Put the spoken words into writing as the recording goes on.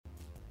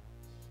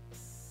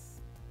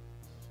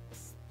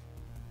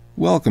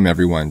Welcome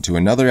everyone to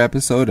another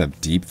episode of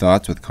Deep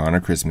Thoughts with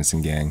Connor Christmas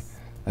and Gang.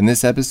 In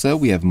this episode,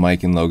 we have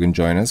Mike and Logan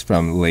join us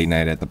from Late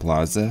Night at the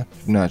Plaza.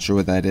 If you're not sure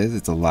what that is,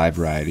 it's a live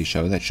variety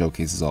show that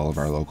showcases all of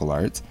our local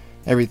arts.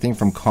 Everything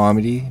from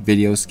comedy,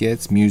 video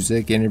skits,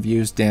 music,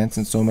 interviews, dance,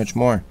 and so much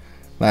more.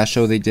 Last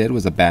show they did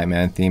was a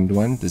Batman-themed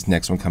one. This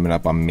next one coming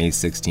up on May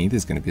 16th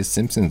is going to be a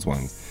Simpsons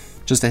one.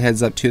 Just a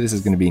heads up too, this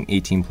is going to be an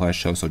 18+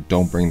 show, so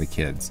don't bring the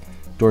kids.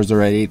 Doors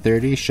are at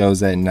 8:30,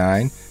 shows at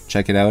 9.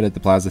 Check it out at the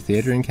Plaza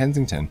Theatre in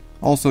Kensington.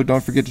 Also,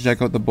 don't forget to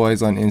check out the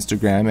boys on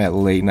Instagram at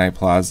Late Night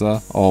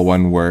Plaza, all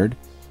one word.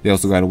 They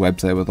also got a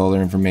website with all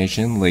their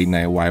information,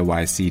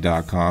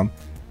 latenightyyc.com.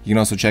 You can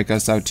also check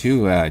us out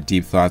too,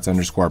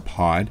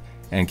 deepthoughts_pod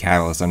and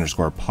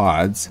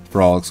catalyst_pods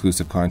for all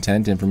exclusive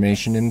content,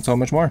 information, and so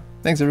much more.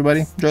 Thanks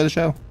everybody, enjoy the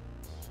show.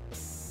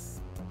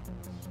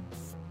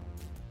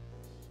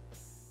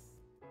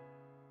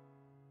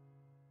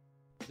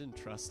 Didn't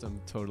trust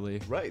them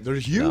totally. Right, they're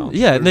huge.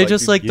 Yeah, and they They're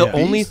just like the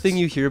only beasts. thing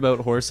you hear about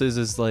horses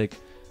is like,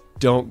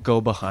 don't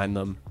go behind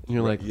them. And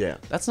you're like, yeah,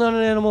 that's not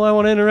an animal I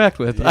want to interact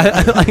with.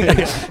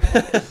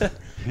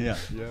 yeah.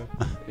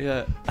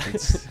 Yeah.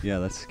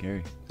 That's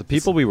scary. The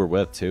people we were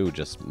with too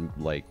just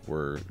like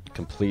were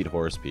complete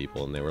horse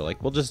people, and they were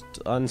like, we'll just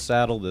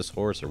unsaddle this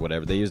horse or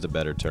whatever. They used a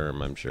better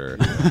term, I'm sure.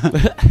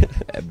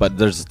 But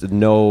there's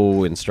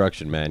no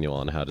instruction manual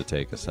on how to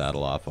take a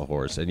saddle off a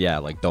horse, and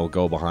like don't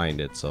go behind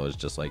it. So it's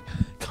just like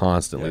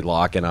constantly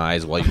locking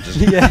eyes while you're just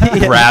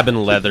grabbing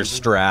leather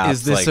straps.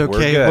 Is this like, okay,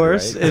 we're good,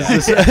 horse? right? Is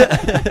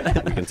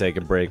this We can take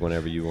a break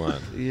whenever you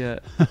want. Yeah.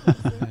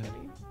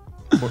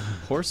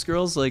 Horse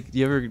girls, like, do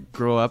you ever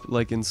grow up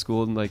like in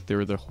school and like there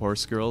were the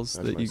horse girls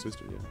That's that my you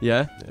sister.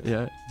 Yeah.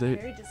 They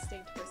Very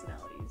distinct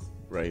personalities.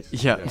 Right.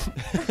 yeah.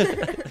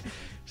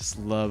 Just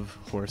love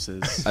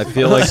horses. I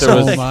feel like there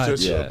So was much.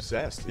 Just Yeah.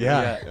 obsessed.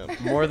 Yeah.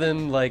 More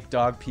than like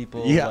dog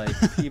people Yeah. like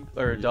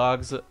or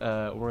dogs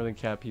more than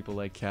cat people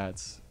like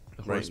cats.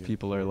 Horse Right.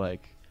 people are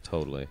like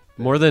totally.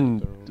 more than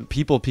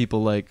people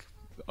like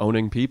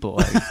owning people.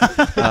 Like,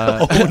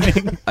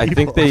 I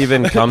think they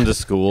even come to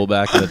school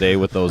back in the day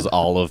with those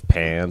olive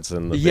pants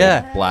and the big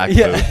Yeah. black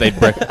Yeah. boots. They'd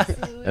break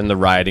and the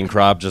riding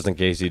crop, just in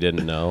case you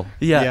didn't know.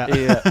 yeah.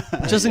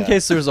 Just in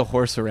case there's a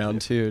horse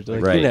around too.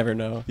 Like, Right. you never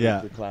know.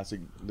 Yeah. The classic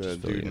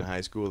Just dude in really-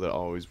 high school that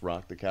always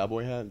rocked the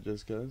cowboy hat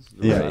just because.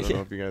 Yeah. I don't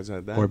know if you guys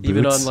had that. Or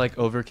Even boots. on like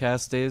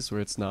overcast days where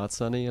it's not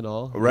sunny at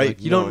all. Right.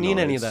 Like, you No, don't need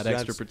no, any of it's- that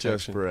extra that's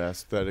protection. Just for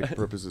aesthetic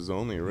purposes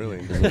only, really.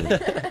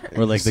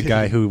 Or like the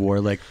guy who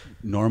wore like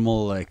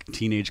normal like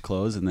teenage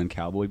clothes and then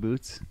cowboy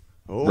boots.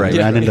 Oh, Right. I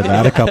ran into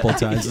that a couple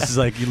times. This is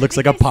like he looks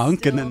like a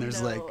punk, and then there's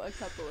Still like, know a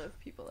couple of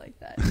people like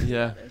that. to be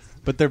Yeah. honest.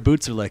 but their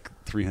boots are like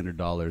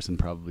 $300 and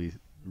probably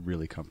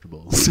really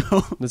comfortable.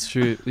 So That's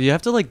true. You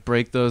have to like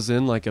break those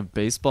in like a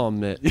baseball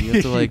mitt. You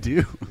have to like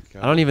do.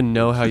 I don't even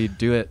know how you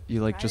do it.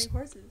 You like just Riding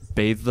horses.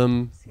 bathe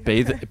them,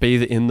 bathe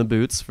in the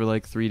boots for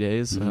like 3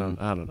 days. I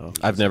don't know.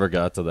 I've never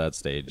got to that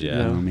stage yet.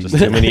 No. Just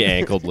too many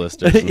ankle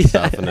blisters and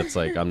stuff, and it's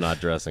like I'm not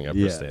dressing up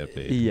Yeah. for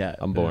Stampede. Yeah.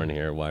 I'm born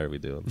here. Why are we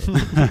doing this?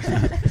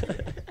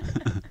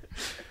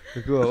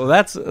 Cool. Well,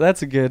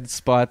 that's a good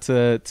spot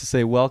to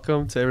say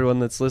welcome to everyone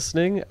that's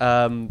listening.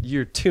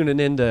 You're tuning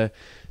into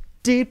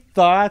Deep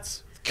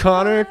Thoughts, with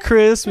Connor,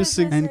 Christmas,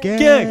 and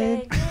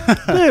Gang.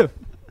 Woo.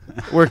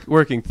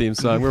 Working theme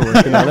song. We're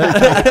working on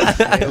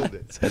it. Nailed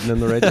it. It's heading in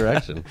the right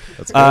direction.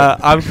 That's good.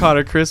 I'm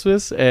Connor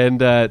Christmas, and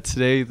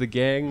today the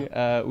gang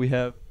we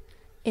have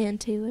Ann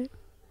Taylor.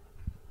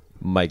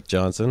 Mike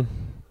Johnson.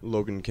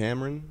 Logan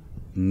Cameron.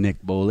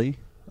 Nick Boley.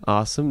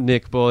 awesome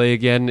Nick Boley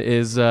again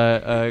is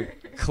a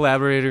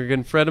collaborator,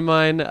 good friend of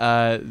mine.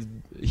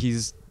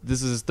 This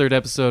is his third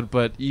episode,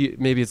 but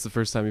maybe it's the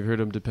first time you've heard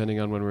him, depending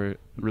on when we're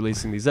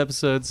releasing these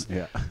episodes.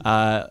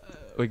 Yeah.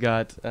 We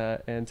got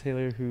Ann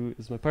Taylor, who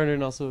is my partner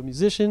and also a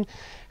musician,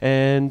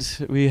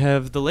 and we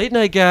have the Late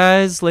Night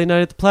guys, Late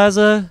Night at the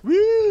Plaza. Woo!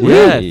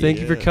 Yeah, Whee! thank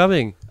you for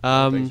coming.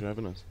 Thanks for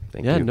having us.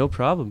 Thank Yeah, you. no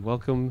problem.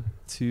 Welcome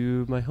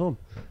to my home,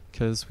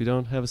 because we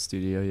don't have a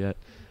studio yet.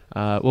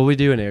 Well, we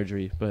do in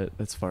Airdrie, but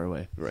that's far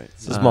away. Right.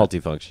 This is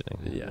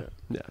multifunctioning. Yeah.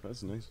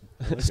 That's nice.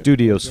 I like it.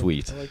 Studio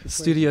suite. I like the place.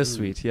 Studio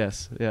suite,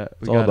 yes. Yeah.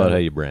 It's all about how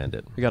you brand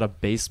it. We got a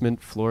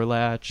basement floor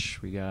latch.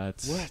 We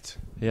got What?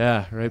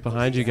 Yeah, right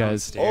behind you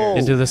guys. Oh,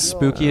 Into the wow.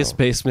 spookiest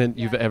basement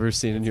you've Yeah, ever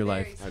seen in it's your very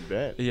life. I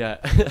bet. Yeah.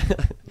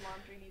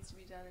 Laundry needs to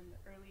be done in the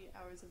early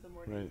hours of the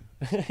morning.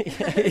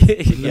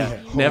 Right. Yeah.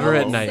 Never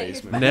at Oh, night.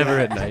 basement. Never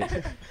at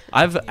night.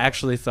 I've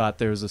actually thought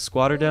there was a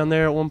squatter down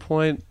there at one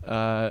point,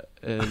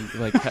 and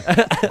like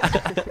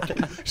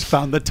Just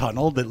found the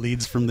tunnel that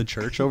leads from the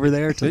church over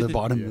there to the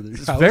bottom of the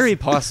it's house. very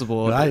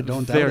possible. I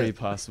don't doubt very it.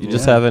 possible. You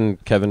just Yeah. having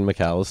Kevin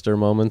McAllister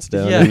moments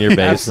down Yeah, in your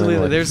basement. absolutely.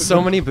 like- There's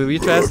so many booby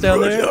traps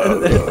down there.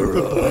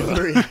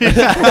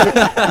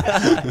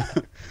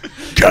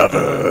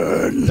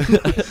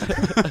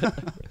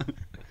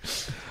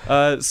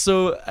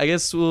 So I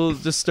guess we'll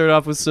just start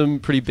off with some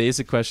pretty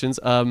basic questions.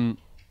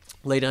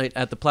 Late Night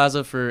at the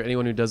Plaza. For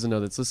anyone who doesn't know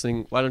that's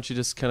listening, why don't you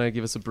just kind of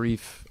give us a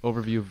brief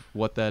overview of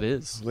what that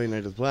is? Late Night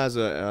at the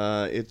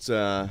Plaza. It's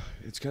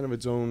kind of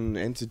its own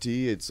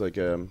entity. It's like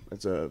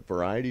it's a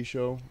variety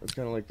show. It's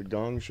kind of like the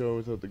Gong Show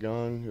without the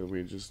gong.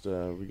 We just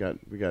we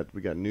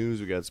got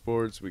news, we got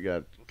sports, we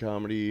got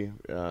comedy,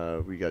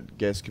 we got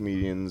guest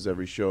comedians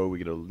every show. We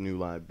get a new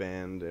live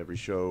band every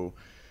show.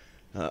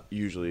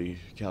 Usually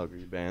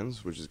Calgary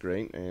bands, which is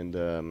great. And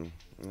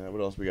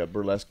what else? We got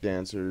burlesque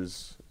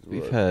dancers.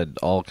 We've had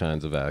all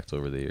kinds of acts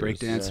over the years. Break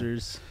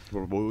dancers.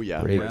 Oh,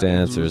 yeah. Break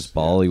dancers,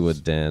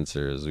 Bollywood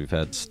dancers. We've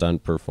had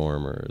stunt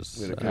performers.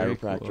 We had a Very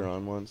chiropractor cool.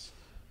 on once.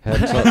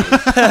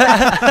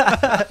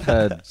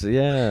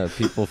 Yeah,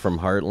 people from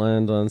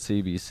Heartland on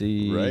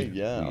CBC. Right,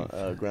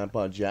 yeah.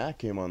 Grandpa Jack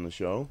came on the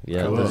show.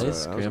 Yeah, that nice.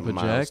 was a Grandpa Jack.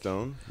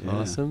 milestone. Yeah.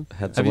 Awesome. Had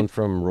Have someone you-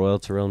 from Royal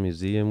Tyrrell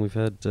Museum. We've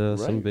had some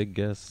Right. big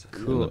guests. In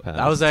the Cool. past.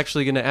 I was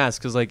actually gonna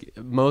ask because like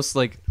most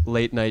like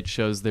late night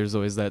shows, there's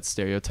always that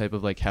stereotype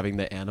of like having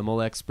the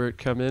animal expert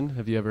come in.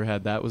 Have you ever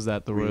had that? Was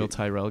that the Royal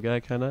Tyrrell guy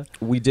kind of?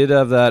 We did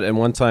have that, and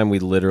one time we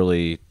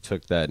literally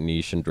took that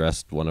niche and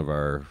dressed one of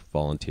our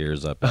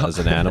volunteers up as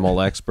an animal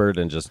expert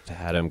and just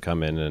had him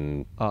come in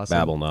and Awesome.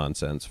 babble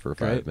nonsense for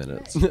 5 Great.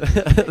 minutes.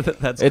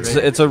 That's It's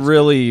great. it's a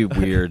really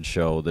weird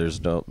show.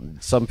 There's no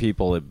some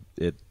people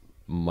it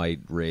might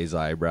raise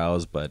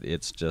eyebrows, but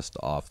it's just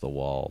off the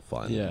wall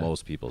fun. Yeah.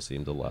 Most people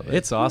seem to love it.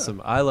 It's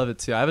awesome. I love it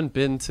too. I haven't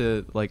been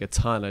to like a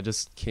ton. I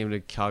just came to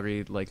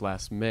Calgary like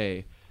last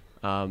May.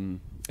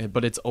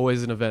 But it's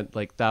always an event.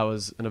 Like that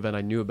was an event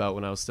I knew about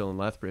when I was still in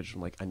Lethbridge.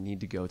 I'm like, I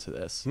need to go to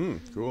this.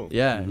 Cool.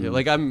 Yeah, yeah,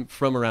 like I'm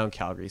from around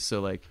Calgary, so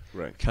like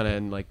Right. kind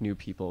of like knew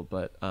people,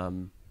 but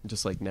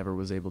just like never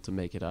was able to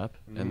make it up,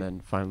 and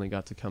then finally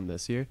got to come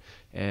this year,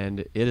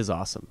 and it is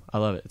awesome. I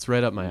love it. It's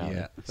right up my alley.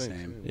 Yeah, Thanks,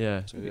 same.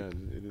 Yeah. Yeah,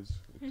 it is.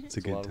 It's a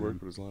a good lot of work, time.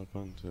 but it's a lot of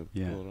fun to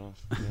Yeah. pull it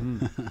off.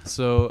 Yeah.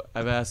 So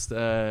I've asked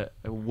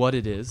what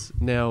it is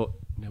now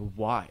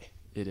why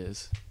it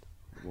is.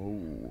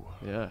 Whoa.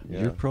 Yeah.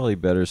 Yeah. You're probably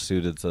better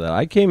suited to that.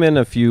 I came in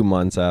a few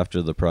months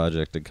after the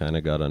project had kind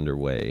of got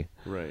underway.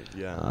 Right.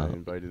 Yeah. I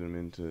invited him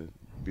in to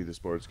be the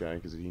sports guy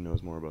because he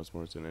knows more about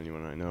sports than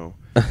anyone I know.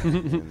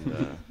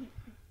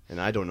 And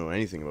I don't know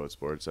anything about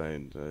sports.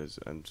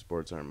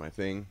 Sports aren't my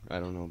thing. I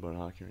don't know about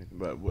hockey or anything.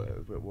 But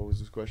what was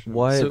this question?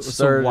 Why So, it so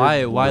started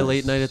why was-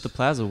 late night at the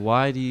Plaza?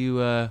 Why do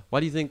you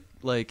think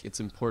like it's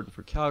important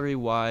for Calgary?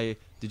 Why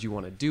did you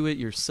want to do it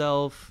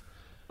yourself?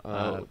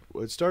 Well,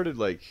 it started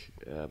like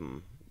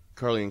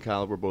Carly and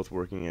Kyle were both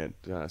working at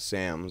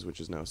Sam's, which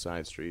is now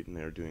Side Street, and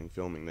they were doing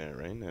filming there,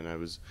 right? And I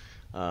was,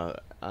 I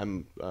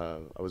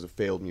was a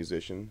failed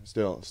musician,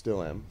 still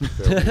am, a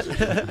failed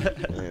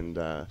musician,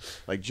 and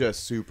like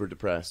just super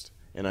depressed.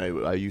 And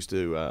I used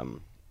to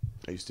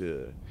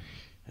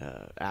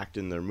act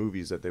in their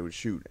movies that they would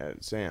shoot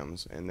at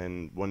Sam's, and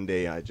then one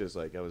day I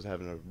was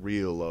having a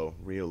real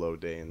low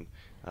day, and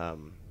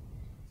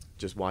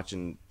just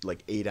watching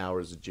like 8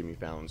 hours of Jimmy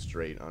Fallon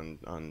straight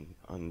on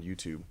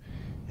YouTube,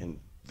 and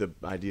the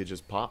idea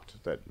just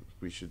popped that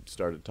we should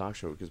start a talk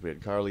show because we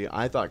had Carly.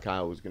 I thought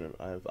Kyle was gonna.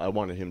 I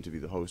wanted him to be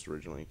the host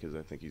originally because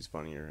I think he's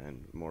funnier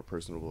and more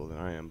personable than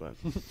I am. But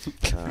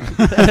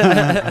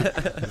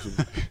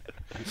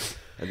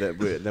and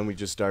then we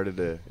just started.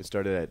 It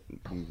started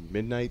at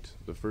midnight.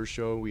 The first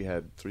show we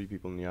had 3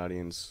 people in the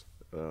audience.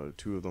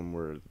 2 of them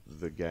were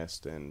the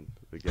guest and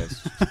the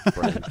guest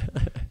friend,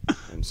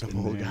 and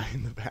some old guy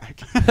in the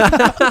back.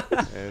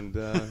 And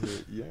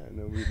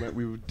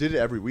we did it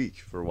every week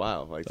for a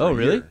while. Like for Oh, a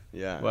really? year.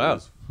 Yeah. Wow. It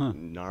was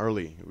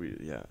gnarly.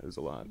 It was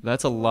a lot.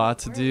 That's a lot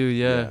to do,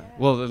 yeah. Yeah.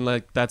 Well, then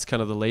like that's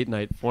kind of the late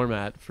night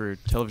format for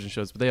television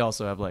shows, but they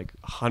also have like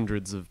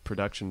hundreds of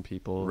production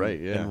people,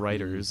 Right, yeah. and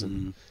writers,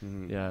 and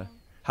Mhm. yeah.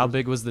 How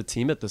big was the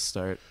team at the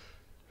start?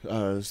 It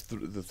was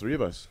the 3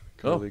 of us,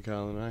 Carly,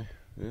 Kyle, and I.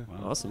 Yeah.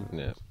 Awesome.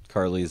 Yeah,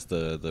 Carly's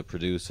the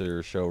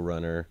producer,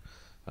 showrunner.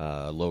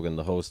 Logan,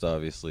 the host,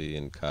 obviously,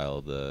 and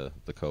Kyle, the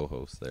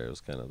co-host. There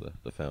was kind of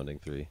the founding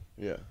 3.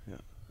 Yeah. Yeah.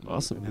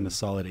 Awesome. And a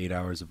solid 8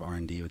 hours of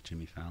R&D with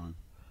Jimmy Fallon.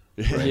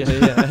 Yeah,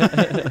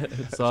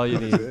 That's all you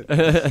need.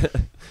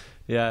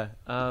 Yeah.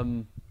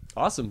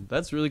 Awesome.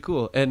 That's really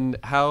cool. And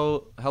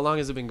how long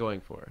has it been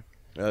going for?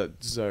 This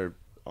is our.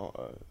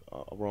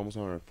 We're almost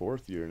on our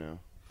 4th year now.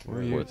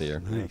 4th year.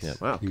 Nice. Yeah.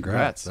 Wow.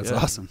 Congrats. That's yeah.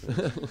 awesome.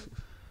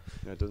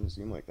 Yeah, it doesn't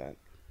seem like that.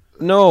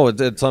 No,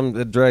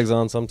 it drags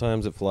on.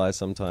 Sometimes it flies.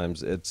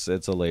 Sometimes it's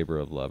a labor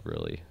of love,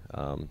 really.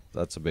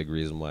 That's a big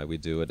reason why we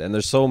do it. And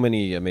there's so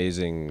many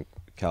amazing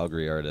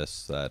Calgary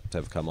artists that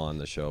have come on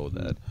the show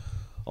that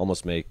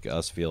almost make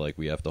us feel like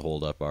we have to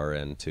hold up our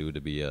end too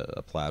to be a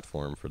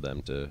platform for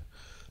them to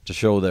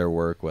show their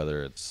work,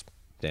 whether it's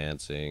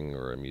dancing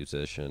or a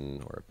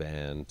musician or a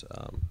band.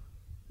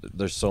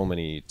 There's so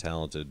many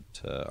talented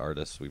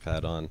artists we've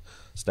had on.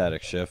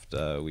 Static Shift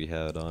we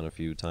had on a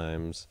few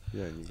times.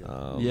 Yeah. You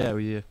got, Yeah,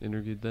 we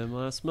interviewed them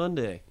last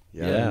Monday.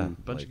 yeah.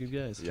 Bunch of good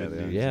guys. Yeah,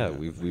 they are. Yeah, Yeah,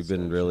 we've nice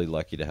been guys. really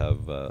lucky to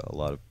have a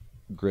lot of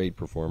great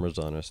performers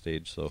on our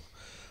stage. So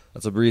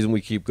that's a reason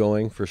we keep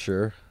going for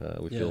sure.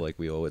 We Yeah. feel like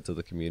we owe it to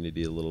the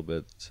community a little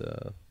bit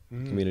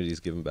Community's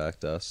giving back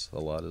to us a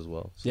lot as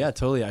well. So. Yeah,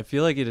 totally. I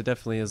feel like it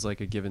definitely is like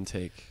a give and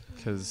take,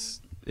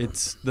 because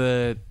it's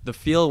the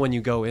feel when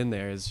you go in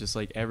there is just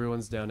like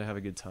everyone's down to have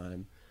a good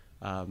time.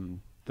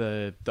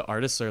 The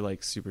artists are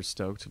like super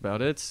stoked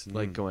about it,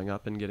 like going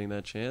up and getting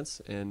that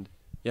chance, and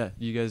yeah,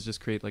 you guys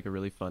just create like a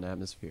really fun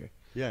atmosphere.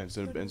 Yeah, it's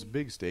a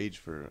big stage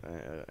for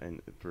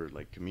and for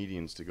like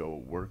comedians to go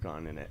work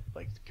on, and it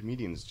like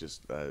comedians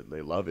just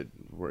they love it,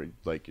 where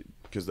like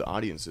because the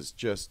audience is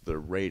just they're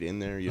right in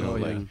there, you know,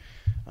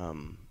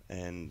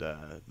 and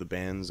the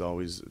bands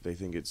always they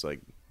think it's like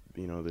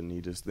the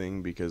neatest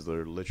thing because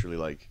they're literally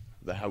like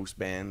the house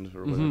band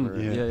or whatever.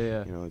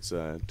 Yeah. You know, it's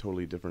a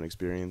totally different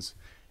experience.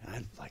 And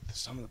I like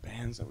some of the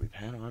bands that we've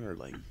had on are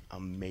like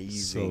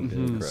amazing, So good.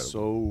 Incredible.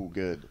 so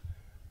good.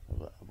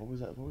 What was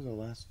that? What was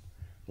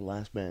the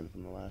last band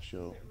from the last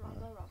show?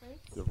 Rondo Roberts.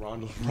 The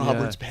Rondo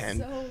Roberts band.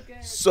 So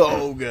good.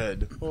 So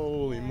good.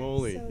 Holy Yeah,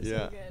 moly. so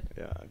yeah. good.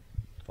 Yeah. I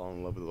fall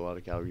in love with a lot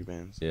of Calgary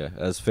bands. Yeah,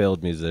 as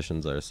failed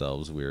musicians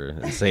ourselves, we're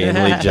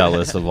insanely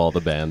jealous of all the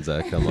bands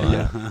that come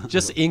on.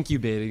 Just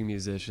incubating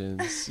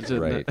musicians.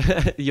 Right.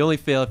 You only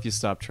fail if you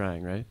stop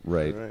trying, right?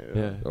 Right.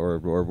 Yeah. Or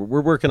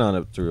we're working on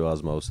it through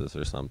osmosis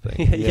or something.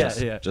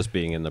 Yeah. Just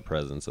being in the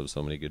presence of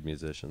so many good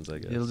musicians, I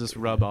guess. It'll just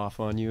rub off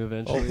on you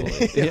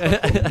eventually.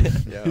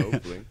 Yeah,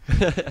 hopefully.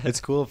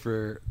 It's cool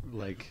for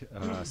like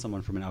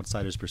someone from an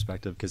outsider's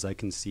perspective, because I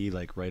can see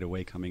like right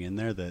away coming in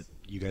there that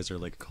you guys are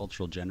like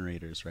cultural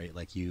generators, right?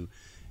 Like you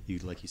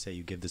like you say,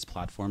 you give this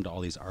platform to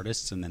all these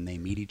artists, and then they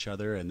meet each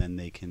other, and then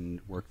they can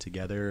work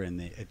together,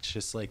 and it's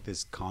just like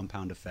this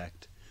compound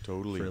effect.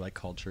 Totally. For like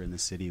culture in the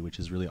city, which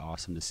is really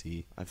awesome to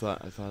see. I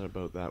thought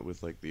about that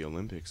with like the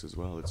Olympics as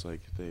well. It's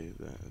like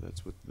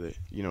that's what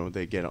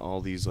they get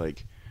all these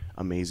like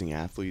amazing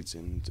athletes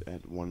in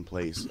at one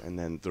place, and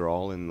then they're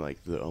all in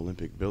like the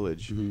Olympic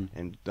Village,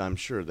 and I'm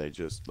sure they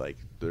just like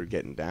they're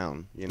getting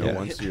down. Yeah.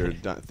 Once your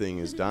thing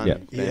is done, Yeah.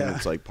 then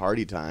it's like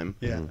party time.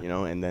 Yeah.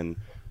 And then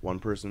one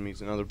person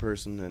meets another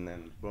person, and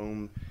then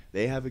boom,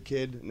 they have a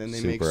kid, and then they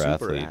make Super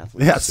super athlete.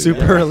 athletes. Yeah,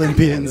 super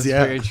Olympians. That's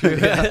Yeah, very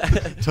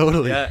true.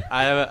 totally. Yeah,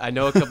 I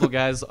know a couple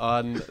guys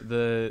on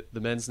the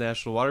men's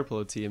national water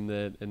polo team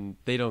and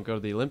they don't go to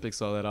the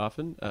Olympics all that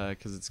often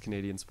because it's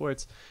Canadian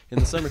sports in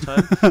the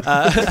summertime.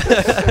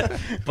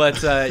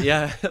 But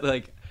yeah,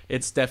 like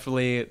it's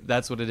definitely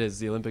that's what it is.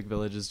 The Olympic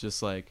Village is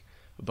just like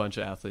a bunch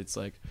of athletes,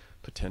 like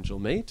potential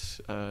mate,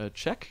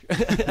 check.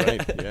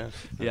 Right. Yeah.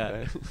 Yeah.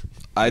 Okay.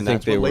 I And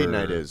think that's they what were late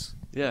night is.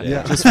 Yeah,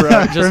 Yeah. just for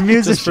just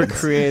musicians. for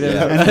creative,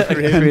 Yeah.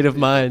 creative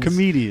minds.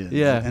 Comedians.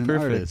 Yeah, and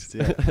perfect. artists.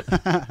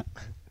 Yeah.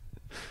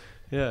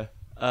 Yeah.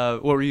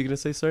 What were you gonna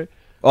say? Sorry.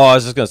 Oh, I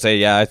was just gonna say,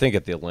 yeah. I think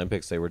at the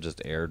Olympics they were just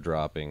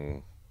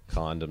airdropping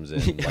condoms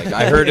in. Like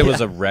I heard it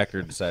was a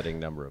record-setting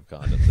number of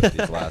condoms at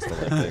these last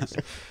Olympics.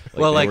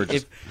 Well, they like were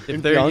just- if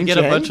you get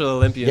a bunch of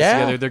Olympians Yeah.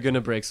 together, they're gonna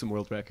break some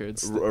world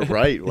records.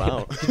 Right.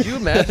 Wow. could you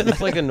imagine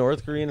if like a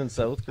North Korean and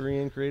South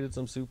Korean created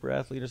some super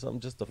athlete or something?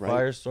 Just a Right.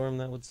 firestorm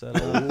that would set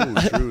up.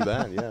 Oh, true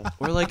that. Yeah.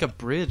 Or like a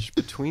bridge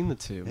between the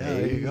two. Yeah,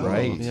 there you go.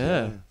 Right.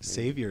 Yeah.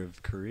 Savior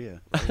of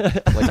Korea.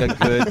 Like a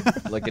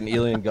good, like an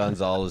Elian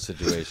Gonzalez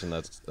situation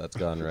that's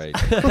gone right.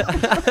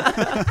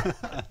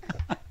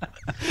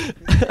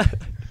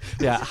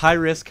 Yeah, high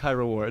risk, high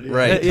reward.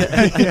 Right.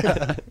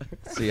 Yeah.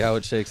 See how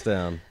it shakes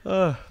down.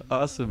 Oh,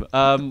 awesome.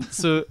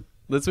 So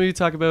let's maybe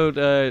talk about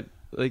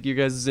like your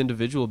guys'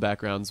 individual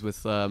backgrounds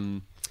with I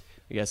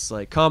guess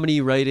like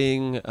comedy,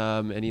 writing,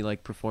 any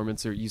like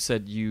performance, or you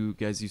said you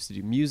guys used to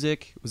do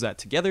music. Was that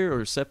together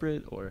or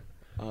separate or?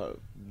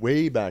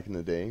 Way back in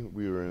the day,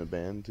 we were in a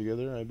band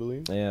together, I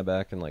believe. Yeah,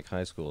 back in like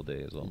high school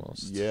days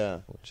almost. Yeah.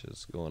 Which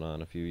is going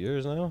on a few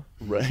years now.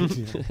 Right.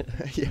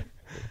 Yeah.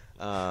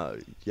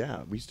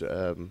 Yeah.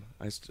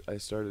 I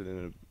started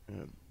in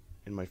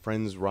my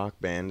friend's rock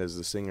band as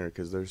the singer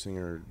because their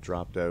singer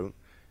dropped out,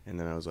 and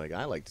then I was like,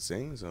 I like to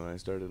sing, so I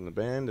started in the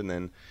band, and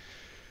then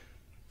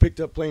picked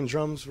up playing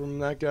drums from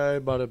that guy.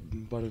 Bought a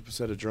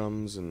set of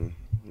drums, and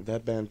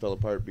that band fell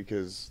apart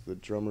because the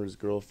drummer's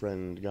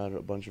girlfriend got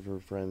a bunch of her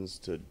friends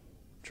to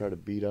try to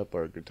beat up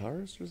our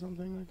guitarist or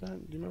something like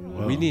that. Do you remember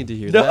that? We need to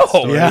hear No. that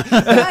story. Yeah.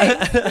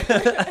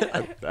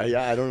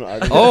 Yeah, I don't know.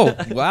 Oh,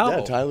 wow.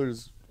 Yeah,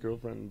 Tyler's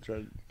girlfriend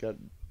got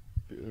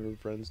her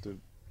friends to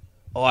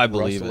Oh, I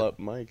believe rustle it. up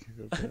Mike.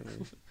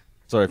 Apparently.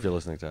 Sorry if you're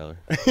listening, Tyler.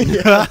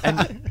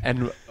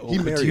 And He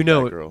married do you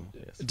know? that girl.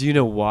 Do you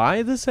know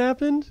why this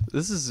happened?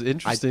 This is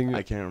interesting.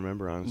 I can't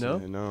remember honestly. No?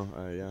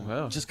 No. Yeah.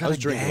 Wow. Just I got was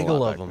a drinking a gaggle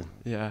lot of back them.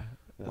 Yeah.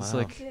 It's Wow.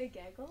 like Did I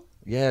gaggle?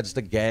 Yeah, just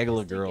a gaggle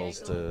of Just a girls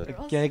gaggle of to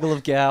girls? gaggle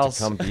of gals.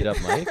 come beat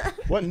up Mike.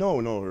 What?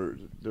 No.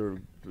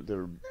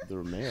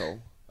 They're male.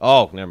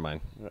 Oh, never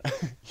mind.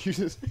 You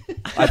just.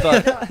 I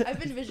thought, No, I've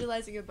been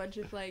visualizing a bunch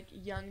of like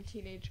young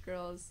teenage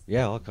girls.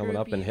 yeah, all coming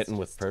up and Groupies, hitting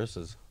with just-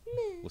 purses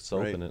with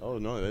soap Right. in it. Oh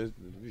no,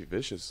 that'd be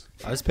vicious.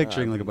 I was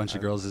picturing like a bunch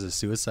of girls as a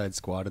Suicide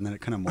Squad, and then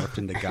it kind of morphed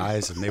into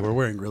guys, and they were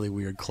wearing really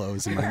weird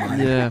clothes in my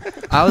mind. Yeah,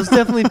 I was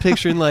definitely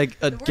picturing like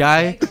a The word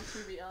guy, gaggle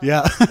threw me off.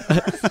 Yeah.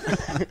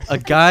 a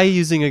guy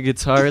using a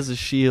guitar as a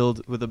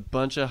shield with a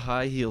bunch of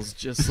high heels,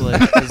 just like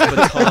his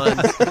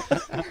batons.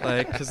 Like,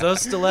 right? Because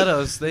those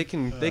stilettos, they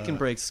can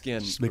break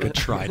skin. Just make a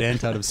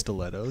trident out of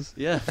stilettos.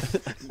 Yeah.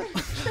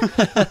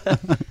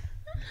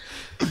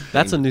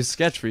 That's a new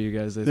sketch for you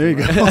guys. I There you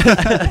think.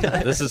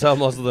 go. This is how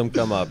most of them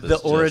come up. The It's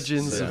just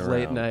origins sitting of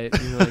late around. night.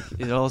 You know, like,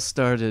 it all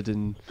started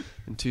in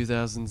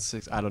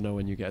 2006. I don't know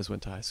when you guys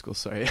went to high school.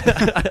 Sorry.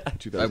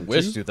 I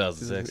wish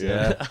 2006.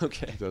 Yeah. Yeah.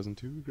 Okay.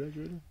 2002 we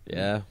graduated.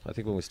 Yeah. I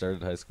think when we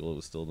started high school, it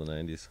was still the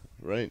 90s.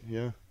 Right.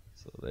 Yeah.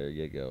 So there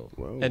you go.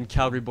 Wow. And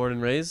Calgary born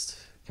and raised.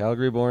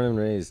 Calgary born and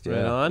raised. Yeah.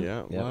 Right on.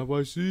 yeah. Yeah.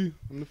 YYC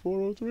in the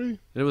 403.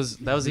 That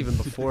was even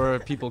before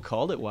people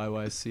called it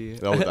YYC.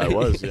 That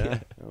was yeah.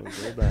 That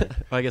was way back.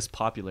 Well, I guess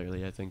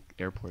popularly, I think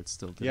airports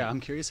still do. Yeah, I'm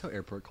curious how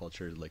airport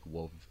culture like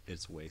wove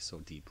its way so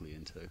deeply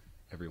into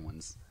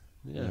everyone's.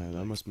 Yeah,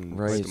 that must have been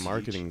Right. quite the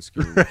marketing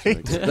scheme. Right.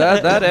 Like,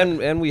 that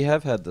and we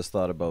have had this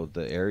thought about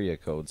the area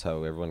codes, how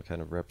everyone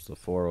kind of reps the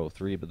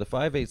 403, but the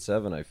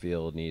 587 I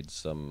feel needs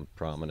some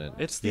prominent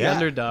It's the Yeah.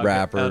 underdog out of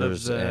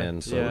rappers the,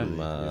 and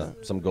yeah.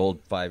 some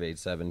gold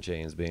 587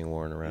 chains being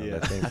worn around. Yeah.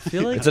 I think I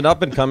feel like it's an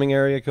up and coming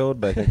area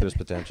code, but I think there's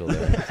potential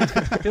there.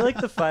 I feel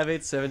like the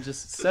 587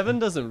 just 7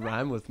 doesn't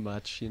rhyme with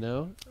much, you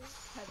know.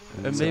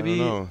 And maybe I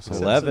don't know. Some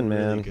 11,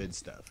 really man. good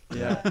stuff.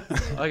 yeah.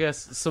 I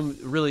guess some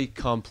really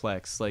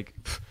complex like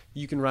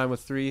you can rhyme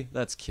with 3.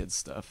 That's kid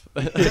stuff.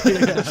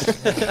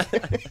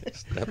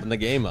 Stepping the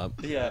game up.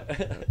 Yeah.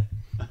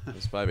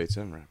 Those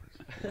 587 rappers.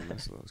 I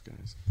miss those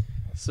guys.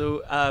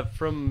 So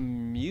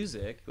from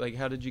music, like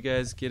how did you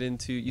guys get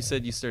into? You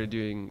said you started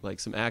doing like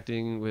some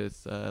acting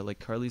with like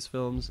Carly's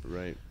films.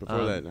 Right. Before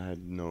Um, that, I had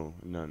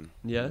none.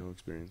 Yeah? No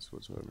experience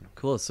whatsoever.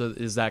 Cool. So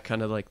is that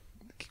kind of like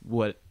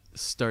what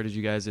started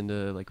you guys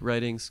into like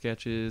writing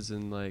sketches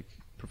and like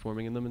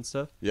performing in them and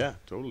stuff? Yeah,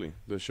 totally.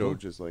 The show Cool.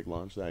 just like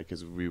launched that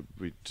because we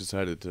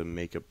decided to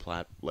make a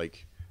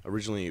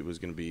originally it was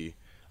going to be,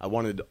 I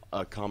wanted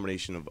a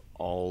combination of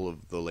all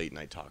of the late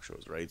night talk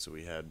shows, right? So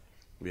we had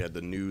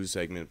the news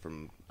segment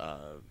from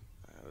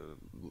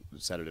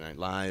Saturday Night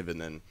Live, and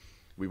then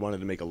we wanted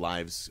to make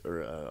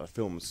a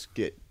film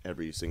skit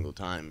every single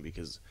time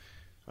because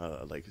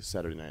like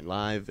Saturday Night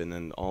Live, and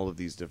then all of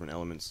these different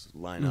elements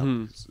line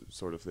up,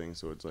 sort of thing.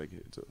 So it's like I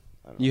don't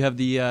know. You have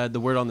the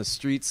word on the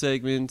street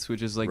segment,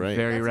 which is like Right.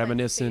 very That's my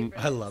reminiscent.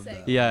 favorite I love that.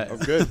 segment. Yeah, Oh,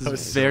 good.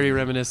 it's very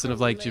reminiscent of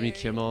like Jimmy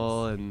Hilarious.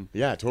 Kimmel and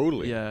Yeah,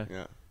 totally. Yeah.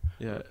 yeah,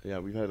 yeah. yeah.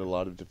 We've had a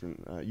lot of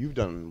different. You've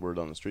done Word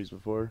on the Streets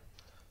before.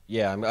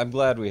 Yeah, I'm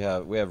glad we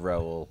have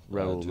Raul,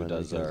 Raul who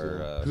does Menendez, our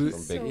yeah. Who- from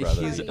Big So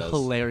Brother. He's who does-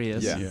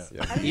 hilarious. Yeah, Yeah.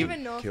 yeah. I don't You-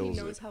 even know if he kills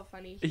knows it. how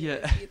funny he Yeah.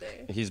 is either.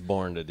 He's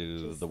born to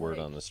do Just the word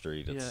like- on the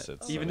street. It's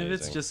Even if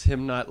it's amazing. just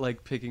him not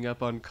like picking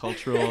up on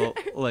cultural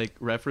like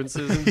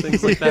references and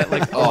things like that,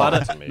 like a Oh, lot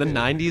of that's the amazing.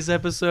 '90s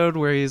episode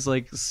where he's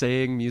like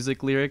saying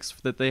music lyrics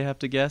that they have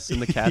to guess in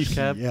the catch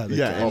cab. Yeah, the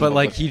Yeah, But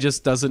like he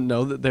just doesn't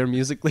know that they're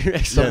music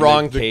lyrics. the Yeah,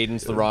 wrong the-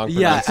 cadence, the wrong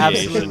Yeah,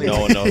 pronunciation. absolutely.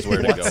 No one knows where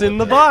to go. What's in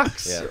the with it.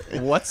 box?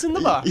 Yeah. What's in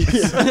the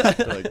box?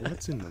 They're like,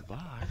 what's in the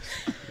box?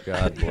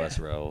 God bless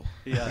Raul.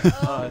 Yeah.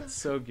 Oh, it's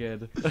so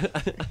good.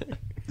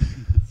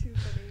 Too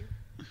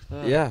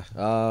funny. Yeah,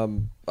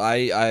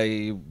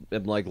 I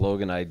am like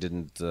Logan. I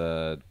didn't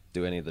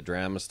do any of the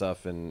drama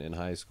stuff in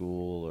high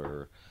school,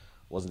 or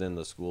wasn't in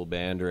the school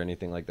band or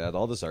anything like that.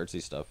 All this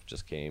artsy stuff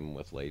just came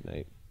with late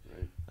night.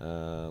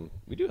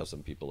 We do have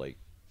some people like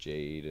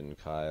Jade and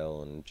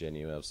Kyle and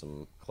Jenny who have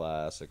some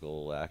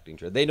classical acting.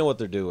 They know what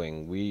they're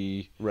doing.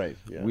 We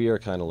Yeah. we are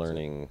kind of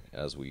learning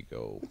as we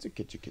go. It's a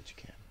kitchen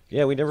can.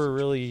 Yeah, we never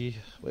really.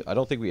 I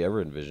don't think we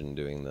ever envisioned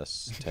doing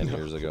this 10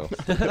 years ago.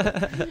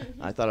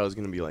 I thought I was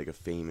gonna be like a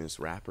famous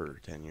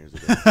rapper 10 years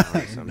ago.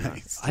 Honest, I'm not I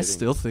kidding.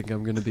 still think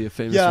I'm gonna be a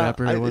famous yeah,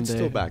 rapper one it's day.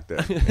 still back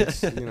there.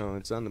 It's,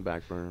 it's on the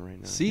back burner right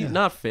now. See, Yeah.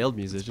 not failed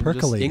musician, just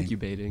percolating.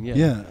 incubating. Yeah.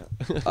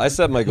 Yeah. I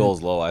set my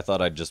goals low. I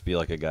thought I'd just be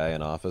like a guy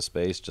in Office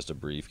Space, just a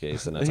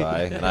briefcase and a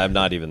tie, and I'm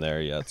not even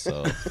there yet.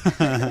 So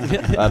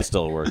that's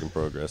still a work in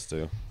progress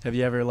too. Have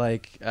you ever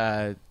like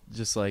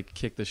just like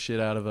kick the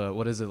shit out of a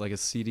what is it like a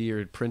CD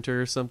or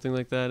printer or something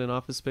like that in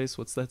Office Space?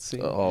 What's that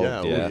scene? Oh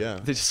yeah, yeah, yeah.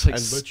 They just like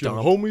And let your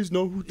stomp. homies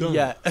know who done.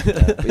 Yeah.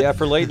 yeah.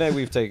 For late night,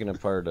 we've taken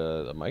apart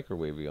a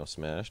microwave we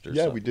smashed or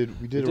Yeah, something. we did.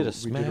 We did a we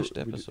smashed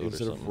we did- episode or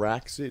instead of something.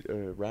 Rack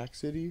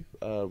City.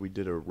 We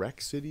did a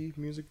Wreck City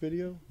music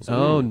video.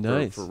 Oh, for-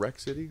 nice. For Wreck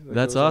City. Like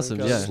That's those are awesome,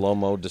 kind yeah. of- Slow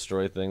mo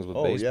destroy things with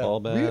baseball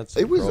bats.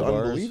 It and was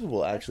crowbars.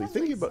 unbelievable, actually. That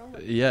Thinking sounds about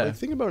like so much Yeah. like,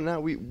 think about it now.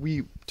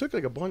 We took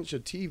like a bunch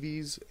of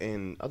TVs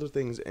and other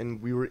things,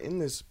 and we were in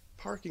this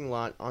parking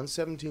lot on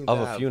 17th Of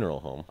a Ave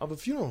funeral home. Of a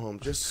funeral home,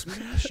 just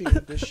smashing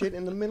the shit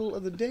in the middle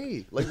of the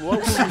day. Like what?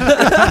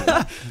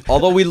 Were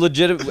Although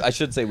I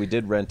should say we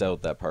did rent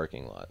out that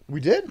parking lot. we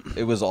did?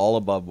 It was all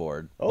above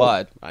board, Oh,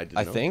 but I didn't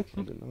I know. think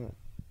I didn't know that.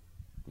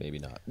 maybe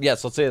not.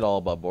 Yes, let's say it all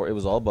above board. It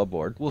was all above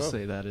board. We'll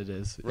say that it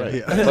is. Right.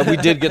 Yeah. But we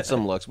did get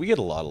some looks. We get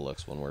a lot of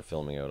looks when we're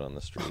filming out on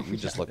the street. We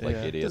just look like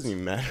Yeah. It idiots. doesn't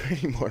even matter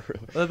anymore.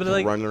 Really. But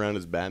like- running around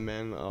as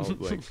Batman, all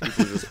like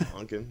people just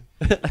honking.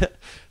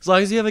 As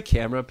long as you have a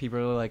camera, people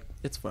are like,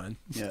 it's fun.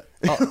 Yeah.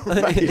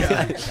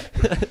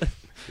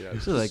 Yeah, I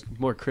feel like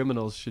more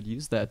criminals should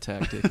use that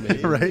tactic,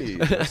 maybe. right.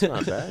 That's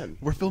not bad.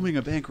 We're filming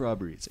a bank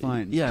robbery. It's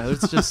fine. Yeah,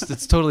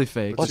 it's totally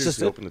fake. Let's just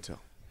just open the till.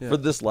 Yeah. For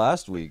this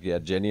last week,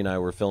 Jenny and I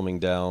were filming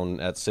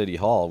down at City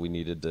Hall. We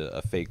needed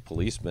a fake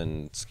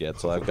policeman skit,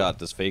 so I've got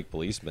this fake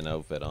policeman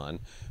outfit on.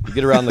 We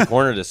get around the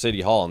corner to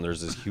City Hall, and there's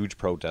this huge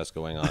protest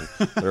going on.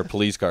 There are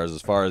police cars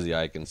as far as the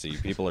eye can see.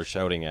 People are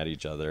shouting at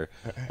each other,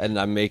 and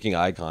I'm making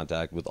eye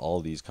contact with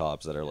all these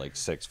cops that are like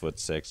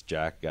 6'6"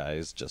 jack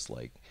guys, just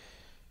like,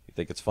 you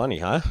think it's funny,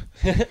 huh?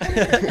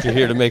 You're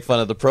here to make fun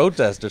of the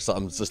protest or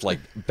something. It's just like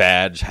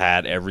badge,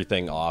 hat,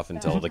 everything off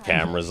until the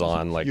camera's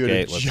on. Like, You had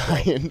okay, a let's go.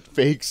 giant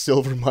fake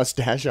silver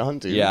mustache on,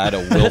 too. Yeah, I had a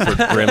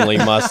Wilford Brimley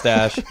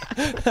mustache.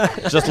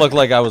 Just looked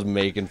like I was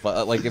making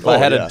fun. Like, if I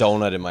had yeah. a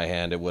donut in my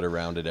hand, it would have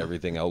rounded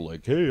everything out.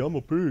 Like, hey, I'm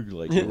a pig.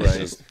 Like, it was Right.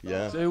 just,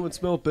 Yeah. Does anyone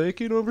smell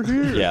bacon over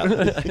here?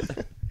 yeah.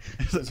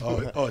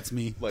 Oh, it's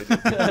me. Like,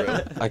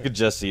 I could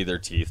just see their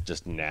teeth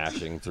just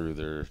gnashing through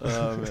their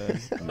Oh man.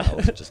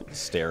 mouth, just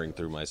staring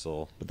through my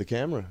soul. but the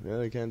camera, yeah,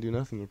 they can't do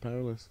nothing. They're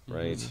powerless.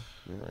 Right,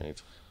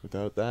 right.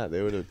 Without that,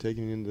 they would have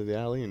taken you into the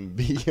alley and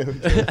beat you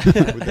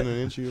within an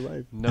inch of your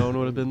life. No one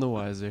would have been the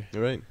wiser.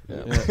 You're right.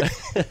 Yeah. Yeah.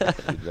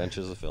 The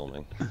adventures of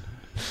filming.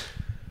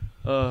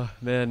 Oh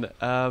man.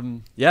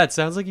 Yeah, it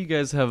sounds like you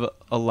guys have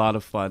a lot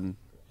of fun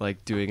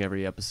like doing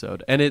every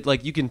episode. And it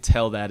like you can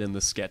tell that in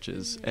the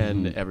sketches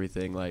and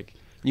everything. Like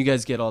you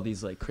guys get all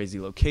these like crazy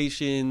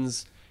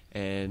locations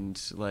and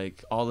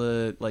like all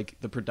the like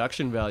the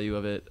production value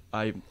of it.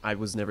 I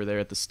was never there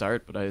at the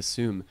start, but I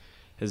assume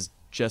has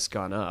just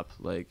gone up.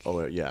 Like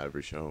Oh yeah,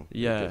 every show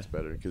Yeah. it gets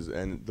better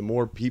and the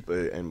more people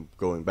and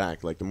going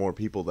back, like the more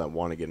people that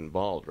want to get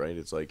involved, right?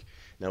 It's like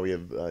now we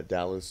have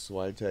Dallas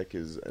Switek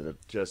is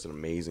just an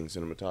amazing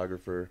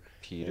cinematographer.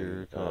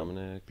 Peter And,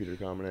 Komanek. Peter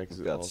Komanek is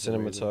We've got also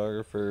amazing.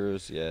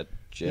 cinematographers. Yeah,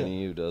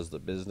 Jenny who does the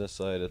business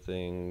side of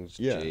things.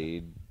 Yeah.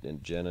 Jade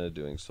and Jenna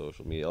doing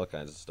social media, all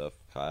kinds of stuff.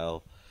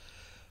 Kyle.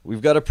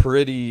 We've got a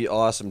pretty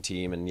awesome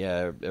team, and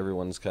yeah,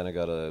 everyone's kind of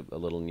got a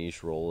little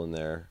niche role in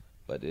there.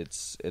 But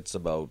it's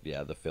about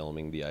the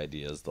filming, the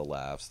ideas, the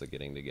laughs, the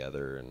getting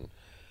together,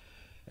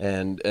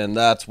 and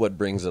that's what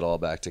brings it all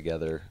back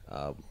together.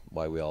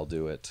 Why we all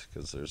do it,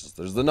 because there's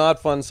the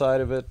not fun side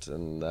of it,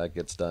 and that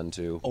gets done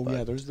too. Oh but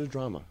yeah, there's the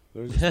drama.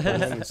 There's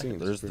behind the scenes.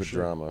 there's for the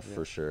sure. drama Yeah.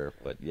 for sure.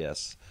 But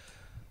yes,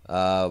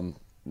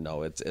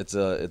 no, it's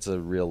a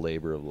real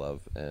labor of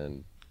love,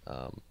 and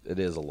it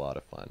is a lot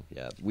of fun.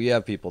 Yeah, we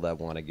have people that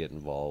want to get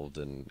involved,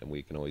 and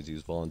we can always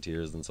use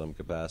volunteers in some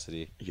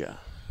capacity. Yeah.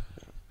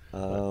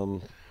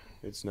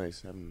 It's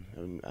nice having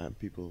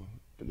people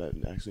that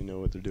actually know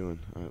what they're doing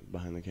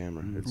behind the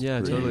camera. It's Yeah,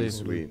 pretty totally.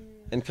 sweet.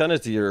 And kind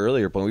of to your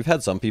earlier point, we've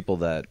had some people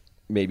that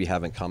maybe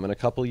haven't come in a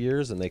couple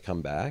years, and they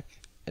come back,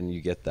 and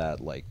you get that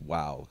like,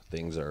 wow,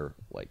 things are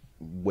like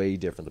way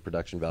different. The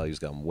production value's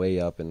gone way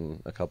up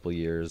in a couple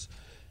years.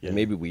 Yeah. And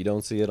maybe we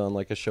don't see it on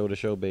like a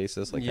show-to-show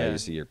basis, like how Yeah. you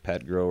see your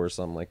pet grow or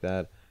something like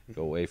that.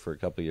 Go away for a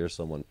couple years,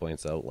 someone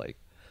points out like,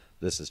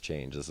 this has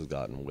changed. This has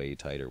gotten way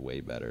tighter,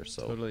 way better.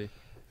 So totally.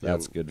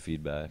 that's good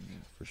feedback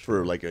for sure.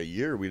 For like a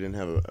year, we didn't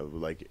have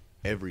like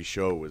every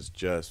show was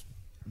just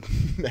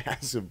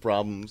massive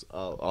problems, a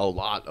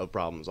lot of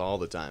problems all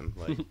the time,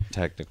 like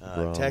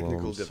technical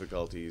technical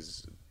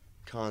difficulties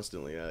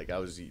constantly. Like I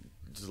was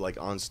just like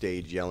on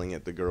stage yelling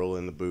at the girl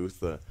in the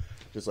booth.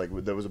 Just like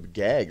there was a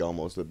gag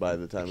almost that by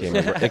the time It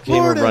became a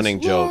Lourdes, running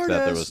joke that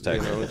there Lourdes, was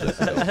technical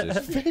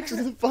difficulties. fix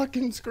the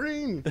fucking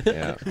screen.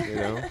 Yeah. You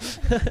know,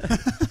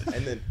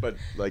 and then, but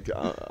like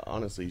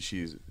honestly,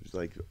 she's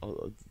like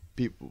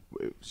people.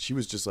 She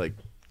was just like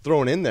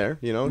thrown in there.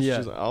 You know, Yeah.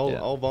 she's like, Yeah.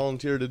 I'll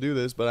volunteer to do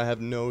this, but I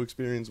have no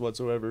experience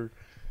whatsoever.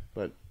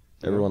 But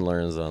Everyone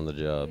learns on the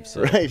job. Yeah.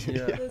 So right, Yeah.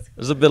 yeah. That's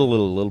there's a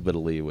little bit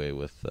of leeway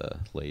with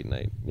late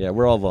night. Yeah,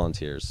 we're all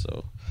volunteers,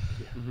 so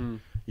Hmm.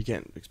 You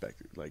can't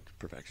expect like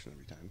perfection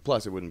every time.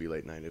 Plus, it wouldn't be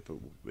late night if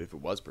it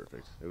was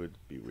perfect. It would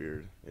be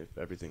weird if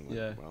everything went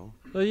Yeah. well.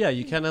 Well, yeah,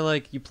 you kind of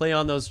like you play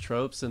on those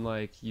tropes and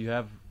like you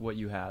have what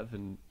you have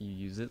and you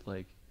use it.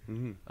 Like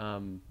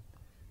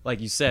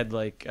you said,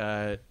 like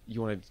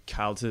you wanted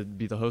Kyle to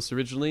be the host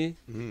originally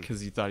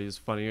because you thought he was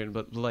funnier,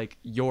 but like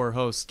your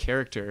host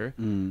character,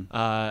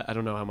 I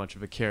don't know how much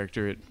of a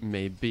character it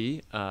may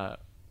be,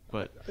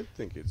 but I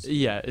think it's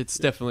yeah, it's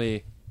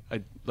definitely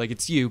like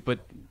it's you, but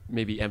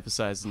maybe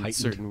emphasized in Heightened.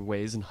 certain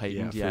ways and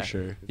heightened. Yeah, for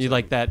sure. You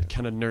like that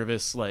kind of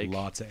nervous, like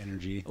Lots of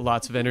energy.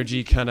 lots of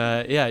energy kind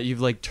of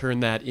you've like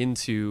turned that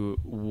into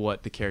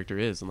what the character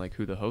is and like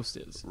who the host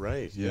is.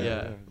 right. Yeah.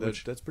 Yeah,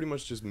 That's pretty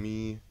much just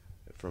me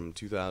from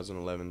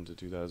 2011 to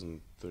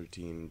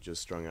 2013,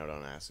 just strung out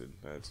on acid.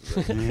 That's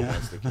the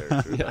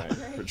character that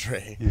I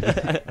portray.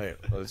 Right,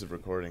 well, this is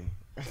recording.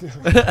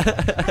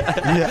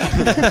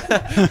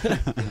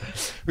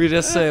 We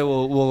just say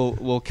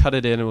we'll cut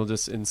it in and we'll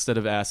just instead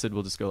of acid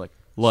we'll just go like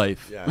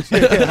life. Yeah.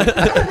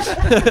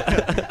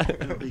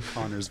 It'll be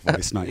Connor's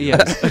voice, not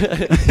Yeah.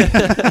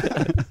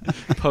 yours.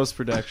 Post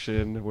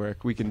production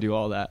work, we can do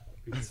all that.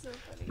 so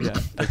funny. Yeah.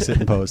 Fix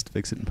it in post.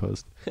 Fix it in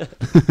post.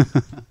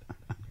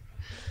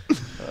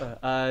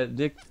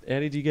 Nick,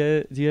 Annie, do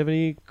you have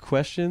any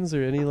questions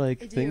or any I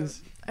do.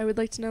 things? I would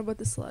like to know about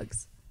the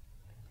slugs.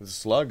 The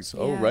slugs.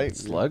 Oh, Yeah. right.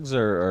 Slugs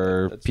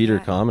are That's- Peter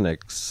Yeah.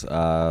 Komenek's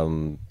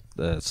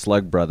the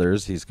Slug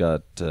Brothers. He's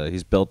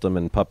built them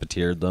and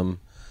puppeteered them,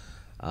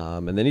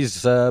 and then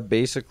he's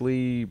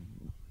basically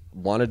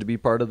wanted to be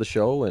part of the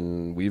show,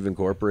 and we've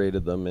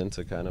incorporated them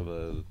into kind of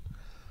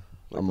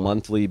a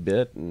monthly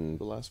bit. And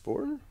The last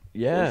four?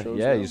 yeah, shows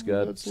yeah, now? he's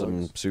got That's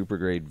some slugs. super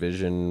great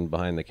vision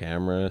behind the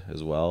camera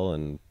as well,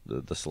 and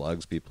the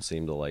slugs people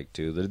seem to like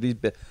too.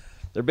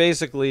 They're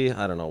basically,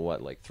 I don't know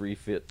what, like 3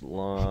 feet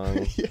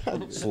long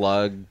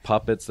slug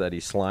puppets that he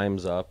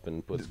slimes up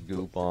and puts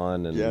goop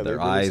on, and Yeah, their they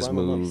really eyes slime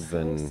 'em up. move, So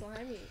and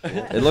slimy.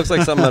 it looks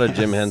like something out of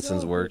Jim So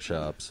Henson's good.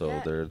 workshop. So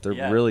Yeah.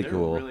 they're really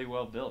cool. Really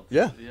well built.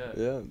 Yeah.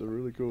 Yeah, they're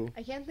really cool.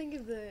 I can't think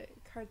of the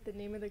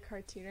name of the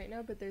cartoon right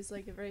now, but there's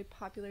like a very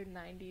popular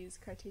 '90s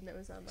cartoon that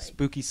was on like.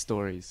 Spooky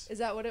Stories. Is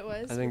that what it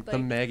was? I think With, the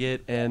like,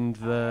 maggot and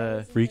the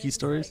eyes and Freaky then,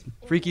 Stories?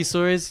 like, Freaky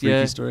Stories. Freaky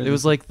Yeah, Stories. it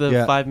was like the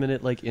Yeah.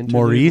 5-minute like interlude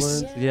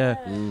Maurice? ones. Yeah.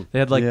 Mm. They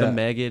had like Yeah. the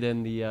maggot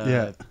and the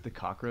Yeah. the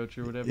cockroach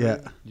or whatever. Yeah.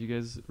 Do you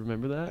guys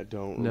remember that? I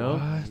don't No?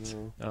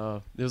 know.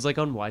 Oh, it was like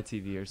on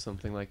YTV or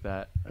something like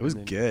that. It was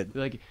And then, good.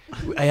 Like,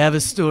 I have a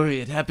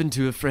story. It happened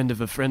to a friend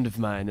of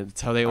mine, and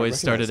that's how they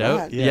always recognize started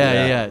out. that. Yeah,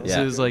 Yeah. yeah. Yeah.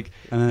 So it was like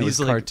And then it these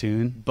was like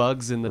cartoon.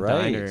 bugs in the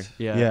Right. diner.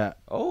 Yeah. Yeah.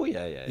 Oh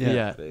yeah, yeah, Yeah,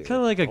 Yeah. kind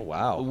of like a Oh,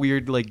 wow.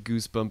 weird, like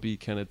goosebumpy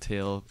kind of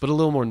tale, but a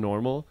little more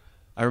normal.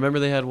 I remember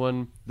they had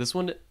one. This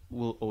one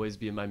will always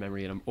be in my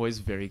memory, and I'm always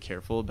very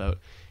careful about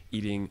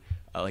eating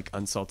like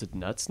unsalted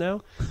nuts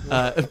now,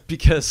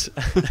 because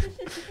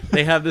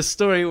they have this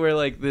story where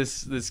like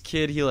this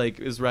kid, he like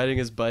is riding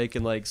his bike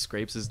and like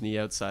scrapes his knee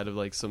outside of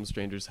like some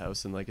stranger's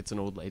house, and like it's an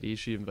old lady.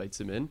 She invites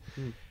him in,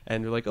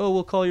 and they're like, "Oh,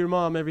 we'll call your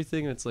mom."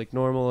 Everything, and it's like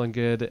normal and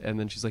good, and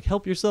then she's like,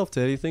 "Help yourself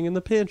to anything in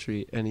the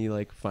pantry," and he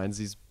like finds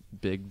these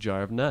big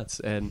jar of nuts,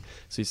 and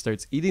so he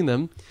starts eating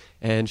them,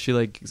 and she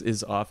like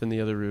is off in the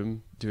other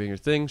room doing her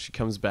thing. She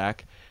comes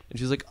back and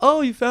she's like,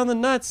 "Oh, you found the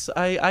nuts.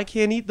 I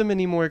can't eat them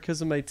anymore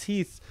because of my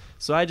teeth,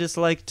 so I just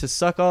like to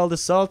suck all the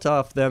salt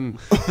off them."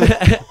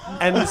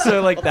 And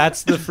so like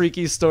that's the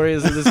freaky story,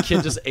 is that this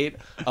kid just ate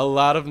a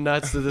lot of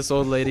nuts that this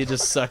old lady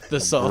just sucked the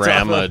salt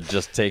Grandma off of.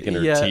 just taking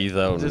her Yeah, teeth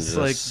out and just just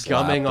like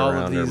gumming slapped all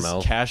around of her these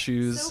mouth.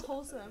 cashews. So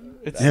wholesome.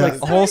 It's Yeah. like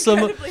So wholesome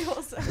incredibly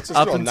wholesome. It's a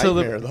up real until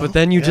nightmare, though. but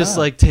then you just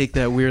Yeah. like take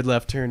that weird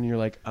left turn and you're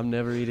like, I'm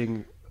never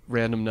eating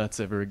random nuts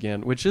ever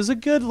again, which is a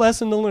good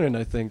lesson to learn,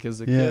 I think,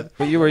 as a Yeah. kid.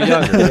 But you were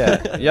younger,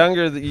 yeah.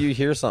 Younger, you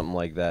hear something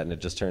like that and it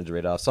just turns you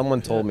right off.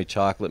 Someone told me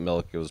chocolate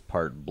milk, it was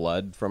part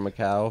blood from a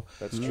cow.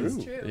 That's It's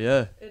true. true.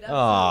 Yeah. It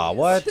Aw, absolutely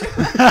what?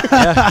 is.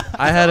 Yeah.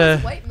 I had So is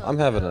a white milk, I'm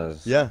having though, a-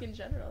 Yeah. in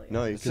general.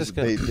 No, It's because just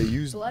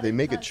gonna- Blood they and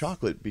make it pus.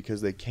 chocolate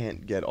because they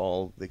can't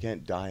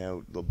dye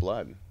out the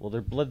blood. Well,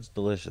 their blood's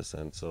delicious,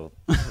 and so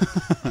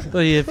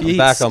But if you I'm eat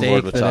back on steak,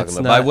 board with then chocolate it's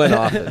milk. But I not- went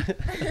off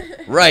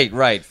it.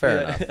 Right,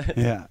 fair enough.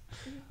 Yeah.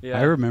 Yeah.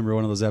 I remember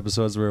one of those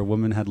episodes where a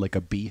woman had like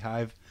a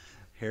beehive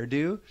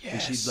hairdo, and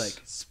she'd like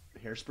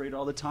hairsprayed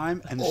all the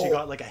time, and she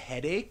got like a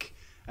headache,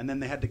 and then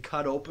they had to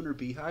cut open her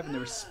beehive, and there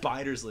were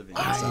spiders living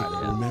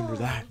inside it. Remember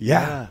that?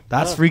 Yeah,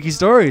 that's freaky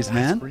stories,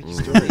 man.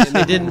 and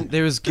they didn't.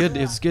 There was good.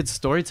 It was good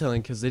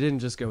storytelling because they didn't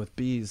just go with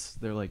bees.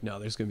 They're like, no,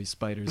 there's gonna be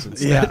spiders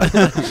instead.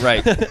 Yeah.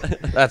 Right.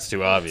 That's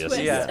too obvious.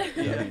 Twist. yeah.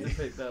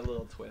 Take that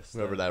little twist.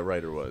 Whoever that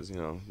writer was,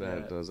 that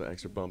Yeah. was an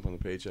extra bump on the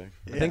paycheck.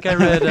 I think I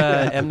read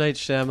M. Night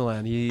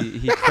Shyamalan.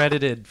 He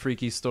credited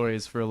Freaky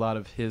Stories for a lot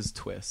of his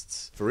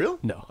twists. For real?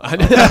 No,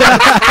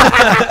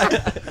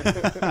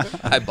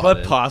 I bought but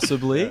it.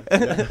 possibly.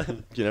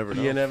 You never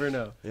know. You never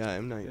know. Yeah,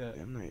 M Night.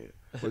 Yeah. M Night.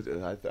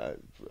 I thought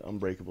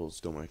Unbreakable is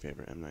still my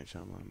favorite M Night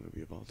Shyamalan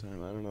movie of all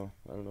time. I don't know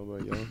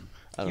about you.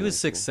 He was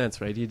Sixth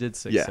Sense, right? He did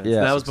Sixth Yeah. Sense.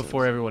 Yeah, that was Sixth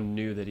before Sense. everyone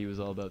knew that he was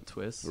all about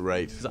twists.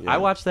 Right. 'Cause yeah. I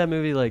watched that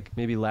movie like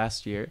maybe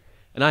last year,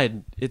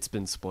 and it's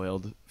been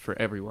spoiled for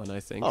everyone. I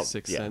think Oh,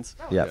 Sixth yeah. Sense.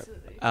 Oh, Yeah.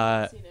 absolutely. Uh,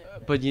 I've seen it.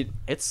 But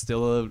it's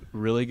still a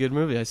really good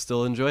movie. I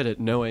still enjoyed it,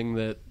 knowing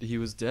that he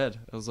was dead.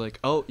 I was like,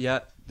 oh yeah,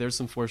 there's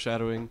some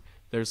foreshadowing.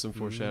 There's some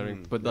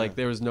foreshadowing. But like, yeah.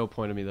 there was no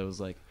point of me that was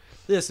like,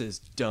 this is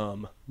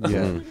dumb.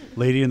 Yeah.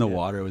 Lady in the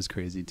Water was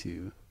crazy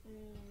too.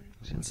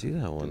 Didn't see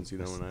that one. Didn't see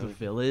that one The either.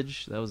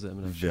 Village. That was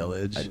M. Night Shyamalan.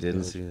 Village. I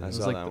didn't see I that. It was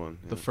saw like that one.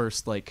 the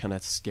first like kind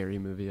of scary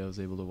movie I was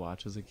able to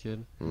watch as a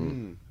kid.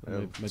 Mm.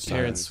 My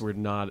parents were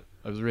not.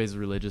 I was raised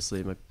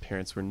religiously. My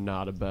parents were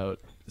not about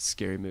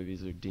scary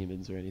movies or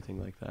demons or anything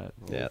like that.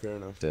 Yeah. Fair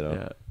enough. Ditto.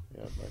 Yeah.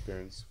 Yeah, my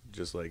parents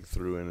just like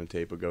threw in a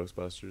tape of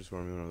Ghostbusters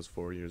for me when I was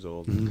 4 years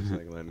old. And just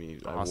like let me.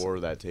 I Awesome. wore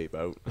that tape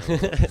out.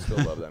 I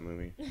still love that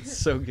movie.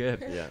 So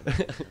good. Yeah.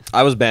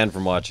 I was banned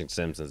from watching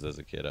Simpsons as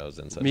a kid. I was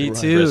in such Me a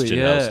too, Christian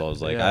yeah, household. I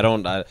was like,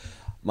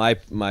 yeah.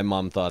 my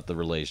mom thought the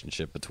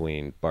relationship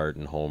between Bart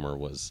and Homer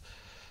was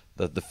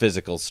the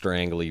physical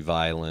strangly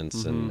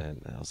violence, Mm-hmm.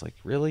 and I was like,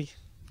 really?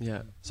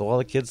 Yeah. So all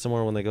the kids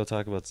tomorrow when they go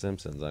talk about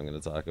Simpsons, I'm going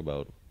to talk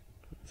about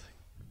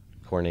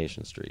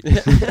Coronation Street.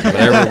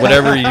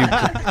 whatever you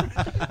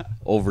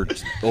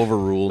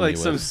overrule Like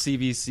me some with.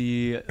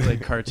 CBC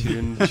like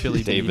cartoon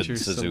Chili David Beach or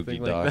Suzuki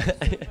something dog.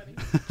 like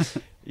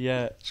that.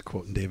 Yeah. Just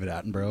quoting David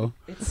Attenborough.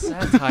 It's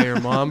satire,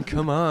 Mom.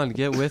 Come on,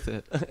 get with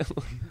it.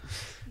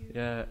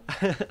 Yeah.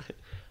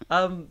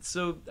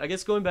 So I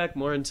guess going back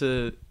more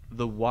into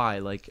the why,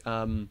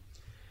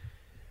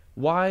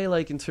 why,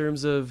 in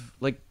terms of,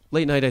 late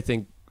night, I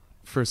think,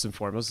 first and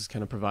foremost, is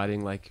kind of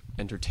providing,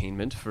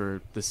 entertainment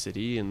for the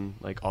city and,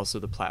 also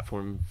the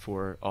platform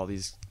for all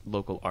these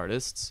local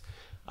artists.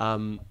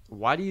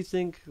 Why do you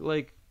think,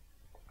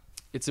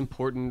 it's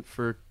important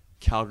for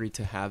Calgary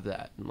to have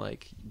that? And,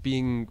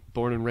 being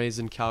born and raised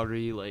in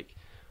Calgary,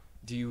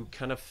 do you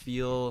kind of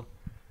feel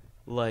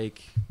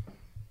like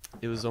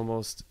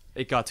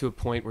it got to a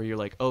point where you're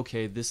like,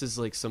 okay, this is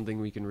something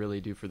we can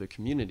really do for the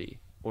community?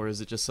 Or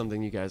is it just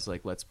something you guys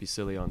let's be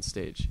silly on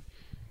stage?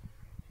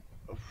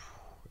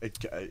 It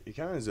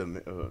kind of is a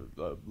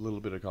little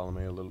bit of column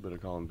A, a little bit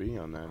of column B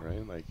on that,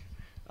 right?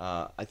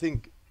 I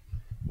think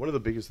one of the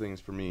biggest things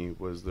for me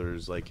was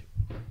there's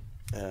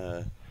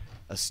a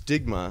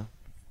stigma,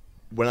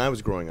 when I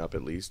was growing up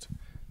at least,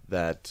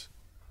 that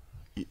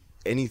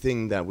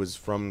anything that was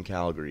from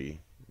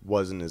Calgary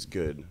wasn't as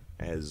good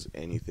as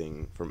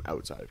anything from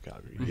outside of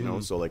Calgary, you know?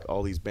 So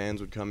all these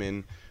bands would come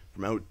in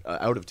from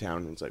out of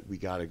town, and it's we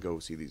gotta go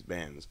see these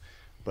bands,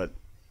 but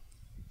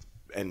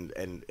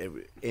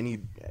any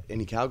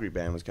Calgary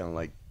band was kind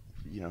of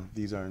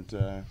these aren't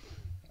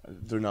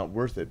they're not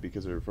worth it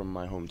because they're from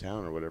my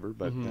hometown or whatever.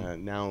 But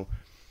now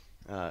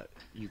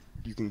you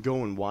can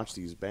go and watch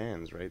these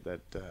bands, right,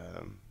 that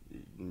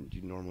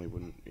you normally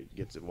wouldn't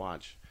get to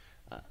watch.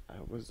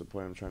 What's the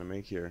point I'm trying to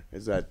make here?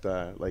 Is that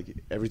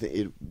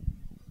everything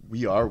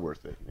we are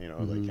worth it, you know,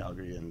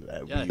 Calgary, and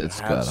we it's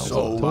have got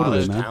so a lot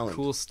much of talent.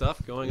 cool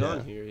stuff going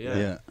on here.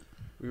 Yeah.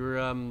 We were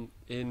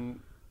in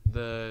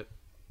the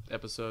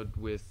episode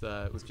with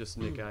just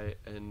Nick,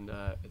 and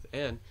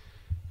Anne.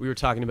 We were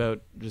talking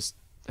about just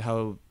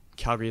how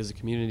Calgary as a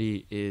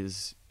community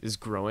is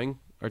growing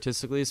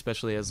artistically,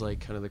 especially as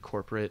kind of the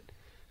corporate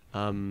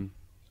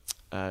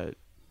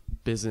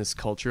business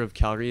culture of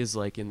Calgary is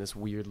in this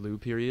weird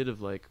loop period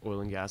of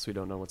oil and gas. We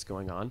don't know what's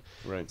going on.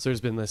 Right. So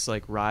there's been this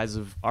rise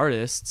of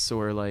artists,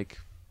 or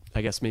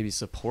I guess maybe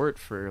support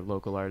for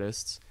local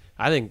artists.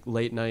 I think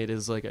late night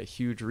is a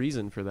huge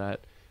reason for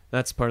that.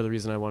 That's part of the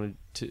reason I wanted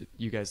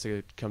you guys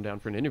to come down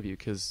for an interview,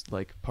 because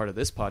part of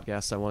this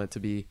podcast, I want it to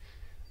be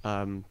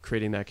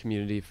creating that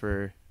community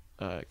for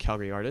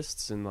Calgary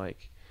artists, and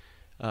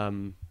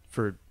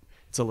for,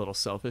 it's a little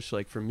selfish,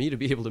 for me to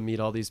be able to meet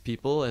all these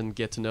people and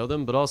get to know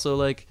them, but also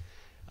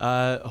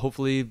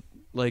hopefully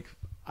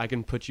I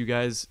can put you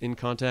guys in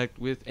contact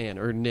with Anne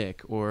or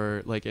Nick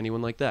or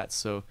anyone like that.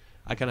 So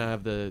I kind of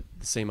have the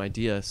same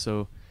idea.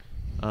 So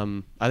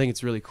I think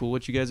it's really cool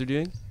what you guys are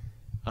doing.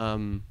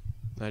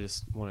 I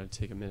just wanted to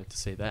take a minute to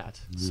say that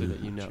so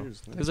that you know,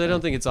 because I don't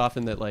think it's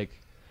often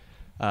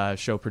that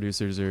show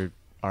producers or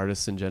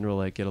artists in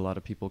general get a lot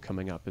of people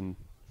coming up and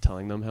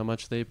telling them how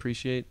much they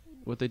appreciate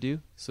what they do.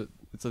 So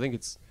I think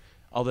it's,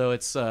 although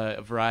it's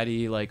a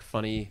variety,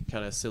 funny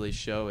kind of silly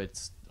show,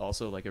 it's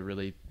also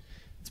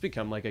it's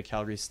become a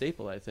Calgary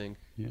staple, I think.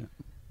 Yeah,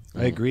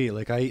 I agree.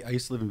 I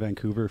used to live in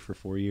Vancouver for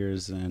 4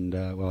 years, and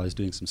I was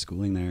doing some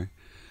schooling there.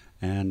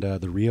 And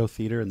the Rio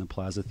Theater and the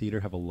Plaza Theater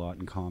have a lot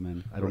in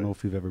common. I don't know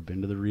if you've ever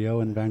been to the Rio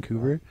in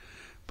Vancouver,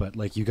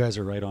 but you guys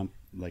are right on,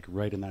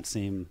 right in that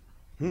same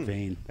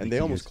vein. And they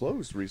almost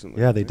closed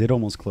recently. Yeah, they did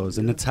almost close,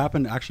 and it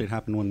happened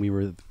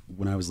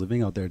when I was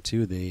living out there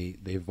too.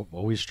 They've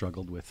always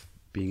struggled with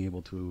being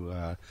able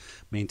to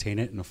maintain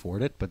it and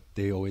afford it, but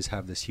they always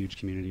have this huge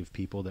community of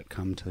people that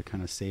come to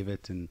kind of save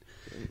it and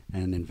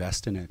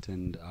invest in it.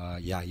 And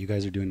you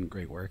guys are doing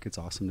great work. It's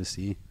awesome to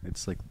see.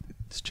 It's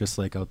just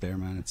out there,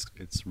 man.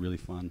 It's really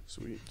fun.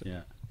 Sweet.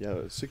 Yeah.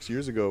 6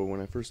 years ago when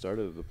I first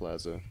started at the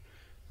Plaza,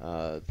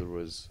 there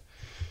was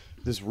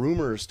this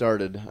rumor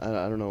started.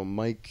 I don't know,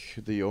 Mike,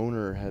 the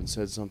owner, had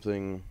said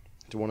something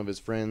to one of his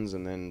friends,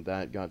 and then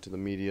that got to the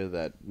media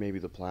that maybe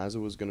the Plaza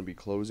was going to be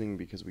closing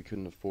because we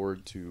couldn't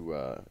afford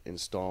to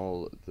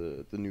install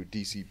the new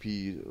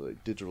DCP,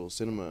 digital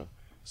cinema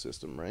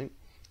system, right?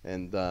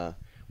 And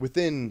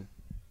within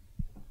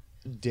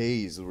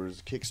days there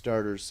was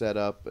Kickstarter set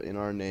up in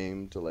our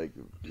name to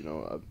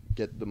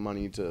get the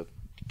money to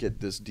get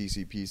this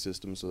DCP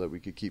system so that we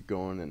could keep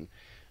going.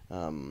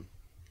 And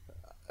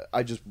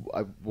I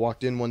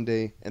walked in one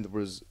day and there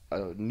was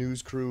a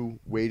news crew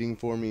waiting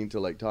for me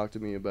to talk to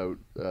me about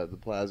the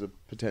Plaza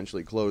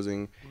potentially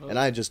closing. Whoa. And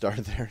I had just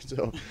started there,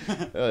 so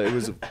it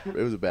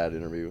was a bad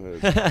interview.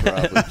 It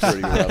was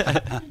pretty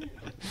rough.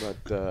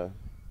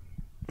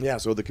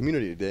 But so the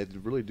community, they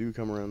really do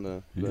come around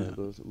the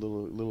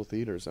little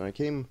theaters. And I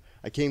came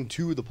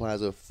to the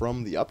Plaza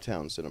from the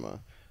Uptown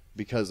Cinema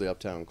because the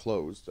Uptown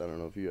closed. I don't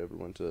know if you ever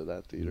went to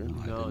that theater.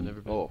 No,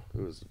 never been. Oh,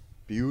 it was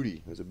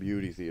beauty. It was a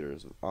beauty theater. It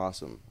was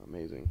awesome,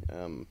 amazing.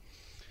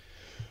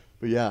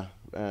 But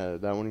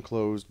that one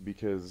closed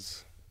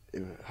because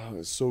it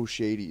was so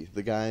shady.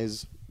 The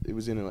guys, it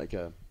was in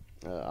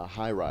a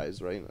high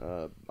rise, right,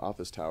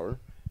 office tower,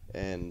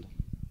 and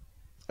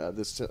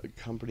this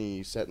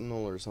company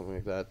Sentinel or something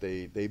like that.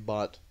 They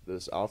bought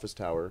this office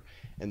tower,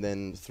 and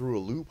then through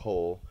a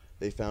loophole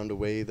they found a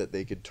way that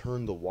they could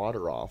turn the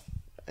water off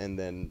and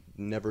then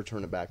never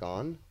turn it back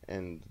on,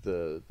 and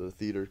the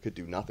theater could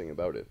do nothing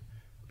about it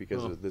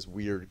because of this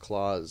weird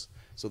clause.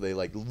 So they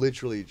like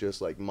literally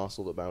just like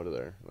muscled them out of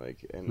there,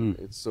 like, and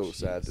it's so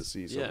sad to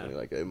see something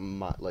like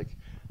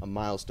a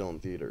milestone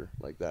theater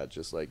like that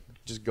just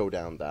go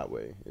down that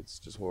way. It's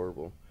just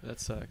horrible. That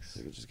sucks.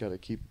 You just got to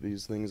keep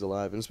these things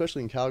alive, and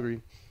especially in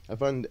Calgary, I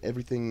find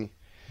everything.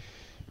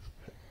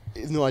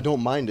 Even though I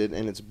don't mind it,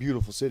 and it's a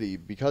beautiful city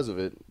because of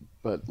it,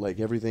 but like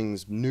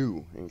everything's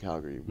new in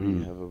Calgary.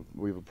 We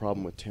have a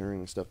problem with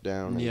tearing stuff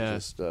down and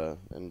just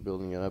and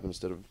building it up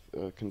instead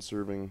of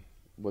conserving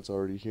what's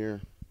already here,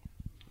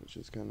 which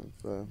is kind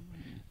of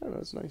I don't know.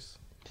 It's nice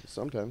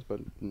sometimes, but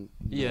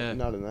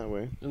not in that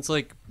way. It's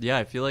like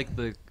I feel like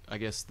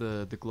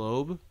the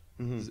Globe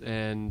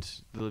and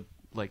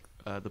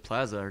the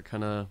Plaza are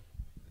kind of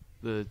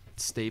the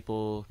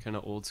staple kind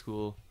of old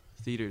school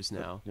theaters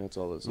now. Yeah, that's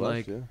all that's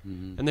like, left. Yeah.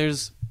 And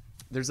there's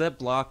that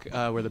block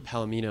where the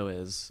Palomino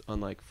is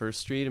on like First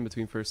Street in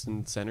between First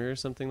and Center or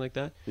something like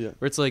that. Yeah.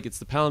 Where it's like it's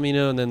the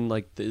Palomino and then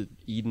like the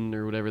Eden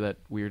or whatever, that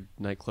weird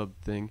nightclub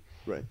thing.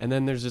 Right. And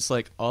then there's just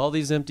like all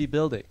these empty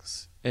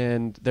buildings.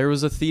 And there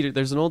was a theater.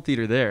 There's an old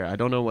theater there. I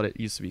don't know what it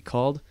used to be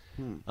called.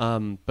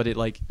 But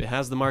it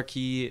has the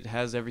marquee. It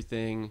has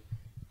everything.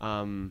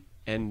 And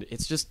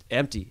it's just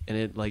empty. And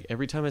it like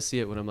every time I see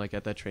it when I'm like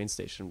at that train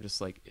station, I'm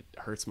just like, it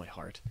hurts my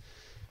heart.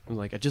 I'm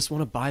like, I just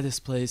want to buy this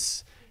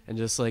place and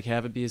just like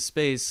have it be a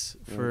space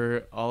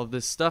for all of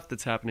this stuff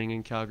that's happening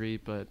in Calgary.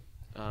 But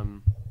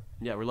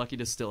we're lucky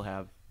to still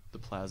have the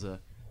Plaza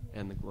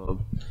and the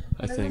Globe.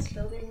 I think. One of those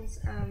buildings,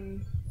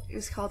 it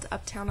was called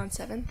Uptown on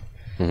 7th.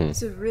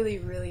 It's a really,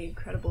 really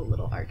incredible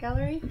little art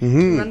gallery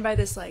run by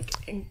this like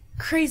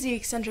crazy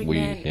eccentric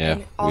man,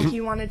 and all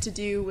he wanted to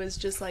do was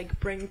just like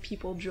bring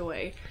people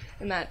joy,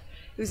 and that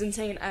it was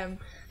insane. I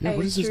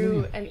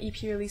threw an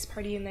EP release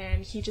party in there,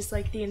 and he just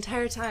like the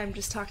entire time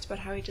just talked about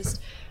how he just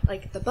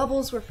like the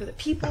bubbles were for the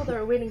people that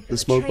were waiting for the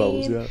smoke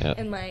train, bubbles,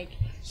 and like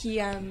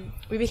he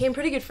we became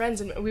pretty good friends,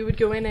 and we would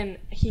go in and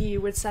he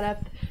would set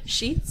up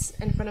sheets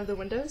in front of the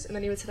windows, and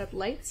then he would set up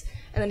lights,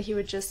 and then he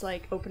would just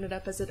like open it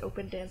up as an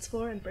open dance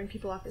floor and bring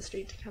people off the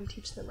street to come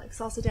teach them like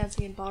salsa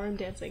dancing and ballroom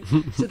dancing.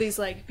 So these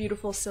like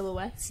beautiful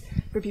silhouettes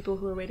for people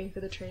who were waiting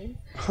for the train.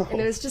 And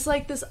it was just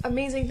like this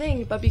amazing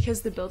thing, but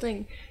because the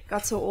building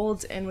got so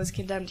old and was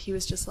condemned, he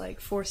was just like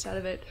forced out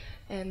of it,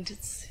 and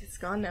it's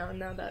gone now. And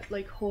now that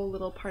like whole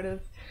little part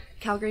of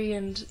Calgary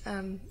and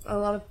a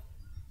lot of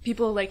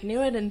people like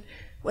knew it, and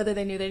whether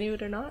they knew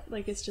it or not,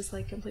 like it's just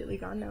like completely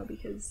gone now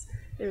because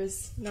there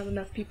was not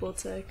enough people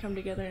to come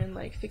together and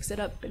like fix it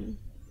up. And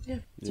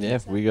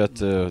we got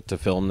to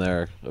film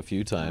there a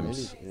few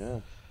times. Yeah.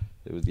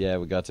 It was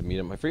we got to meet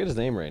him. I forget his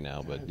name right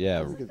now, but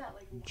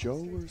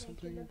Joe or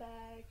something.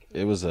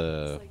 It was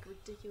a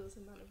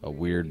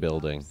weird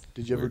building.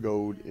 Did you ever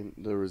go in,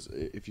 there was,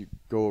 if you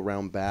go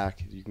around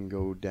back, you can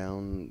go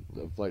down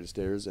a flight of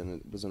stairs,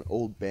 and it was an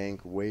old bank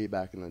way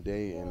back in the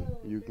day, and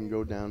you can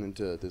go down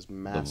into this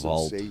massive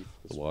vault, safe.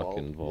 The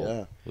walk-in vault.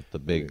 Yeah. With the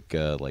big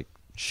like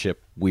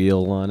ship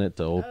wheel on it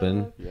to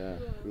open. Yeah.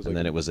 And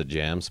then it was a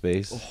jam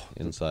space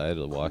inside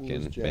the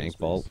walk-in bank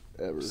vault.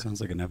 Ever.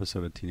 Sounds like an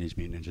episode of Teenage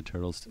Mutant Ninja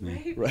Turtles to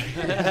me. Right.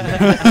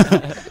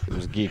 It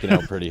was geeking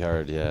out pretty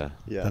hard, yeah.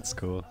 That's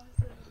cool.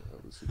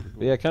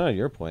 But yeah, kind of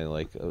your point.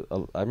 Like,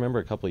 I remember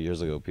a couple of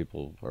years ago,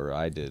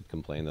 I did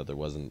complain that there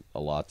wasn't a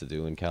lot to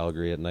do in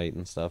Calgary at night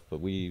and stuff. But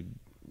we,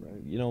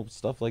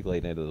 stuff like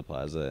Late Night at the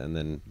Plaza, and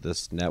then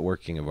this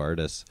networking of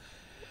artists.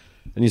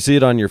 And you see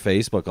it on your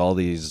Facebook, all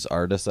these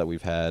artists that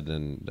we've had,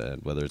 and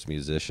whether it's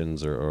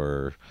musicians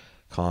or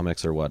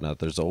comics or whatnot,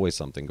 there's always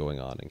something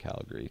going on in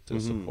Calgary to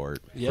support.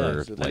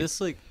 Yeah, I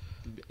just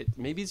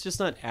maybe it's just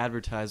not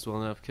advertised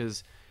well enough,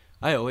 because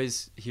I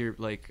always hear,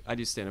 like, I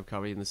do stand-up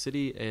comedy in the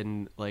city,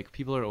 and like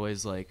people are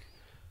always like,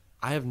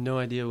 I have no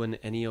idea when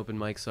any open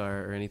mics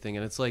are or anything,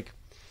 and it's like,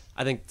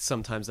 I think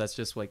sometimes that's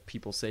just like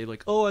people say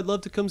like, oh, I'd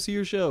love to come see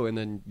your show, and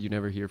then you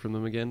never hear from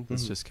them again.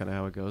 That's just kind of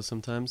how it goes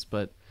sometimes.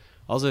 But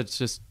also it's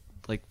just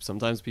like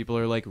sometimes people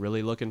are like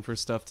really looking for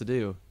stuff to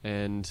do,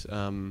 and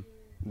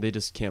they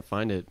just can't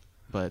find it.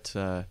 But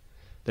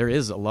there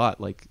is a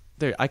lot, like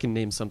I can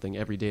name something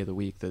every day of the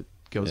week that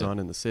goes on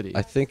in the city.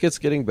 I think it's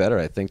getting better.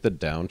 I think the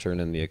downturn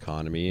in the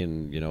economy,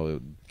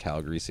 and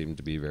Calgary seemed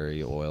to be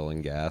very oil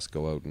and gas,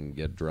 go out and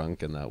get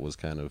drunk, and that was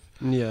kind of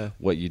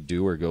what you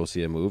do, or go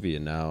see a movie.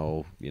 And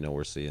now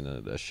we're seeing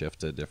a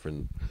shift to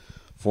different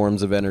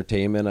forms of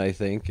entertainment. I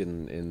think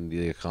in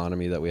the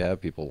economy that we have,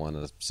 people want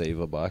to save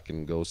a buck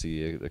and go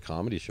see a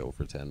comedy show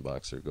for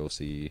 $10, or go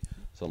see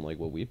something like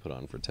what we put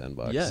on for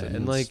 $10. Yeah,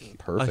 and like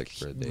perfect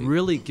for a date.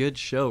 Really good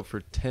show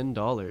for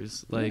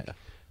 $10. Like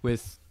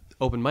with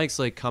open mics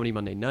like Comedy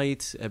Monday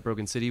Night at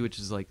Broken City, which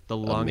is like the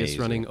longest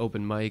running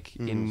open mic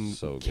in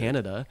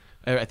Canada.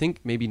 I think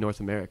maybe North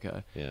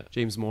America. Yeah.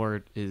 James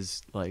Moore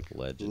is like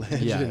legend.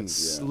 Yeah,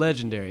 it's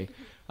legendary.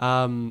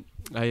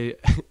 I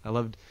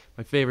loved,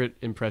 my favorite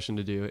impression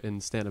to do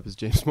in stand up is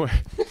James Moore.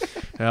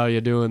 How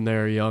you doing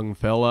there, young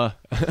fella?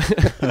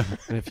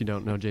 And if you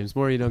don't know James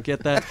Moore, you don't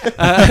get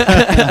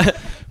that.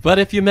 But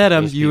if you met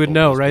him, you would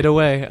know right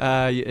away.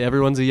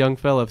 Everyone's a young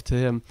fella to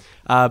him.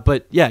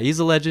 But yeah, he's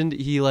a legend.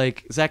 He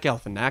Zach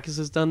Galifianakis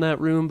has done that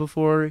room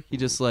before. He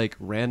just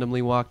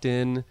randomly walked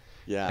in.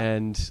 Yeah.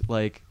 And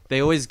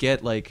they always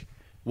get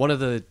one of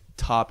the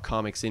top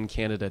comics in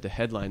Canada to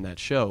headline that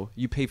show.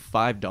 You pay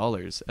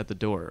 $5 at the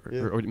door,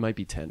 or it might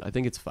be 10. I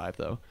think it's 5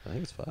 though. I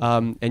think it's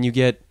 5. And you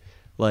get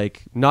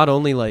not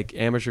only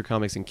amateur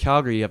comics in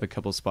Calgary, you have a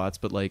couple spots,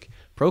 but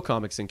pro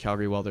comics in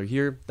Calgary while they're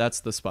here, that's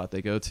the spot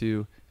they go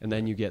to. And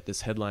then you get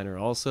this headliner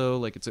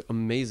also. It's an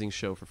amazing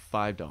show for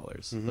 $5.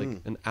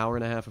 Mm-hmm. An hour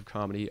and a half of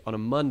comedy on a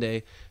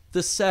Monday,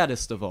 the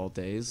saddest of all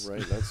days.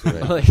 Right, that's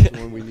right. Like- That's the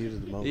one we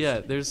needed the most. Yeah,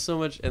 there's so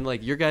much, and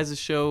your guys'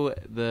 show,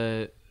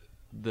 the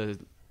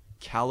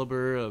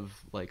caliber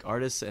of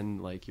artists and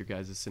your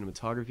guys'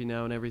 cinematography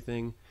now and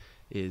everything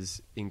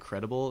is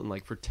incredible.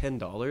 And for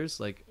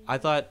 $10, I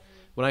thought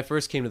when I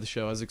first came to the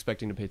show, I was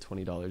expecting to pay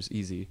 $20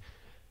 easy,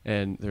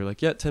 and they're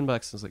yeah, $10. I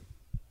was like,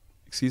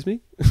 excuse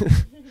me.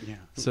 Yeah.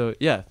 So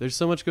yeah, there's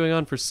so much going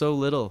on for so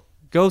little.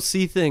 Go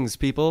see things,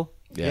 people.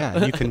 Yeah,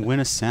 and you can win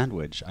a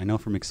sandwich. I know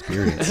from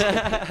experience.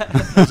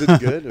 Was it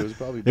good? It was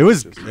probably It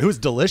was delicious.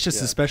 delicious,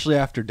 Yeah. especially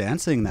after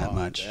dancing that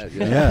much. Yeah.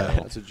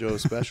 That's a Joe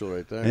special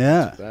right there.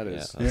 Yeah. That's what that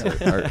is.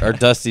 Yeah, that's our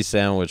Dusty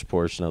Sandwich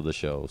portion of the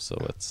show. So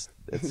it's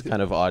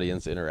kind of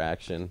audience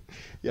interaction.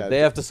 Yeah, They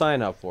have to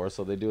sign up for,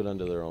 so they do it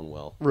under their own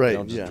will. Right, They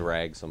don't just yeah.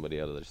 drag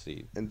somebody out of their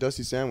seat. And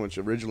Dusty Sandwich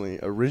originally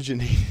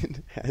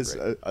originated as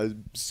a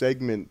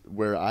segment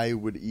where I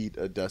would eat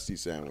a Dusty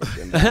sandwich,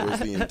 and that was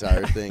the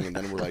entire thing. And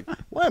then we're like,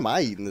 why am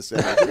I eating this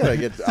sandwich? We gotta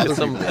get other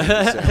people to eat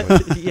this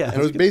sandwich. Yeah. And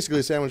it was basically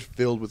a sandwich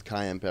filled with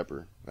cayenne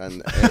pepper.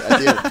 And at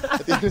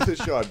the end of the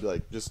show, I'd be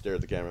like, just stare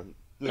at the camera.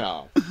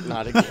 No,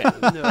 not again.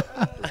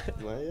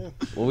 Well, yeah.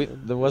 Well,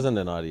 there wasn't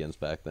an audience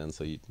back then,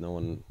 so no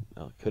one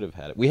could have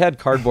had it. We had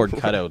cardboard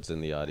cutouts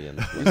in the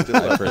audience when I first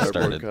Cardboard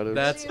started. cutouts.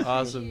 That's Really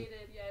awesome.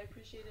 I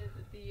appreciated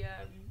the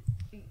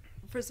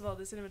first of all,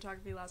 the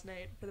cinematography last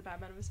night for the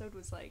Batman episode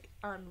was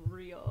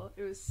unreal.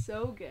 It was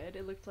so good.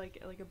 It looked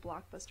like a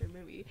blockbuster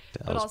movie.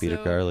 That but was also, Peter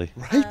Carley.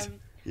 Right?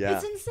 Yeah.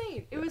 It's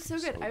insane. It was so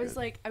good. so I was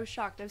good. I was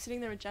shocked. I was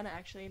sitting there with Jenna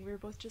actually, and we were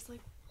both just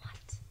like,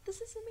 "What? This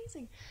is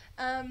amazing."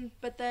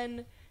 But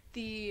then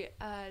the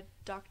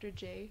Dr.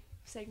 J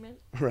segment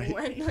Right.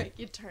 when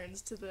it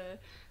turns to the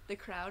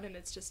crowd and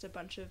it's just a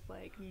bunch of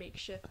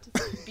makeshift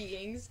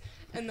beings,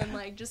 and then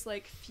just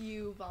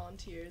few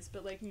volunteers,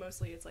 but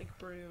mostly it's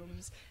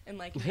brooms and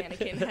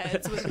mannequin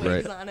heads with Right.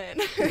 wigs on it.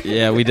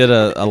 Yeah, we did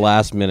a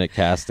last minute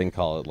casting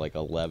call at It was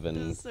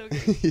 11:30 so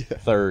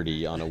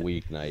good. on a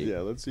weeknight. Yeah,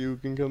 let's see who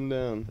can come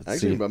down. Let's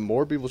Actually, see. but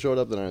more people showed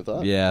up than I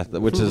thought. Yeah,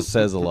 which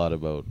says a lot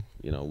about,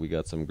 we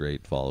got some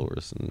great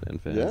followers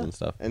and fans and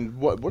stuff. And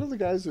what are the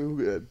guys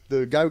who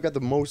the guy who got the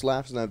most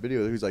laughs in that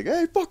video? Who's like,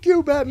 "Hey, fuck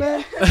you,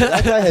 Batman!"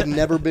 That guy had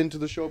never been to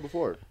the show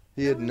before.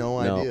 He had no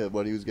idea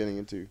what he was getting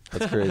into.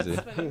 That's crazy.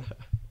 It's funny.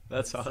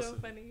 That's So awesome.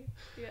 funny.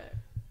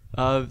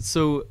 Yeah.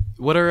 So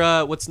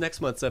what's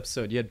next month's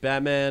episode? You had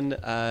Batman,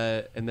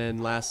 and then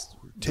the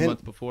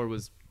month before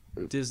was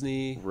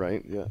Disney.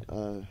 Right? Yeah.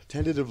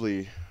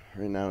 Tentatively,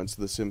 right now it's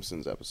the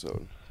Simpsons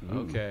episode.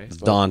 Okay, It's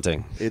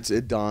daunting. It's a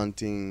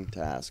daunting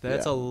task.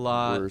 that's yeah. a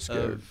lot We're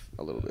scared of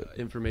a little bit,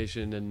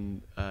 information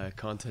and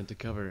content to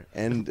cover.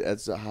 and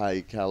it's a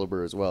high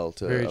caliber as well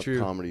Very of true.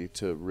 comedy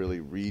to really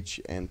reach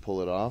and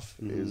pull it off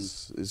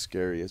is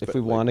scary. If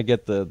we want to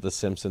get the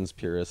Simpsons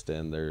purist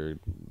in, they're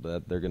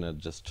gonna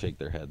just shake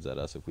their heads at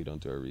us if we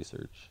don't do our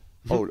research.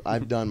 Oh,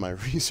 I've done my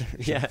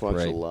research. Yeah. I've watched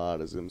Right. a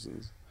lot of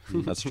Simpsons.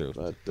 That's true.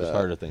 But, There's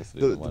harder things to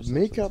do The than watch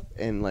makeup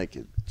and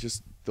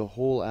just the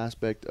whole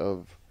aspect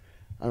of,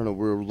 I don't know,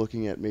 we're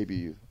looking at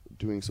maybe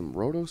doing some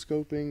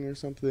rotoscoping or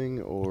something,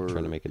 or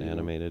Trying to make it you know,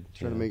 animated.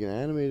 trying to make an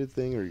animated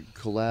thing, or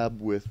collab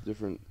with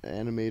different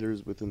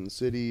animators within the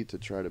city to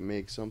try to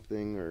make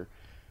something, or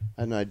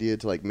I had an idea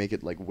to make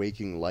it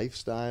waking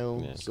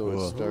lifestyle. Yeah, So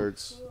cool. it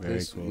starts, Very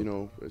this,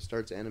 cool. it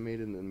starts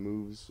animated and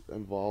then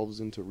evolves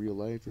into real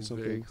life or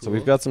something. Very So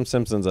we've got some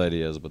Simpsons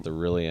ideas, but they're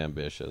really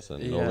ambitious.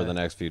 And Yeah. over the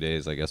next few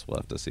days, I guess we'll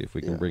have to see if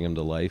we can Yeah. bring them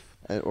to life.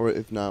 Or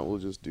if not, we'll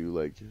just do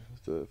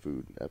the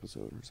food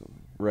episode or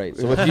something. Right.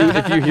 So if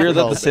you hear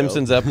that All the failed.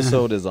 Simpsons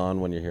episode is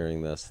on when you're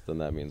hearing this, then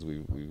that means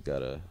we've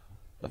got a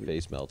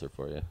face melter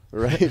for you.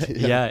 Right?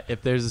 Yeah.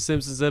 If there's a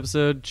Simpsons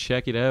episode,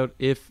 check it out.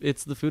 If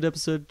it's the food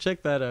episode,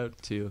 check that out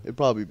too. It'd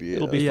probably be.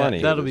 It'll be Yeah,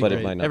 funny, that'll be but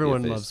great. it might not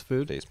Everyone be a loves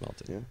food. Face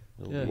melting.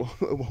 Yeah. Yeah.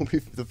 It won't be.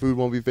 The food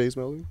won't be face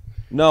melting.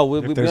 No,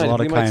 If there's a lot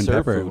we of might cayenne serve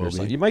pepper, it food will or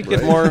something. be. You might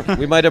get more.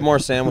 We might have more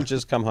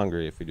sandwiches. Come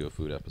hungry if we do a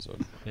food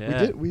episode.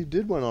 Yeah. We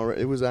did one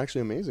already. It was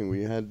actually amazing.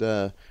 We had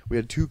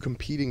two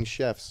competing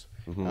chefs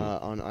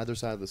on either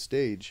side of the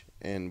stage,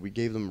 and we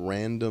gave them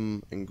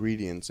random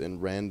ingredients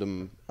and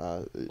random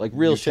Like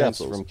real chefs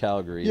utensils. from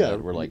Calgary Yeah.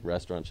 that were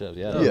restaurant chefs.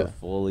 Yeah, Yeah. they were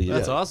fully.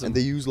 That's awesome. And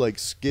they used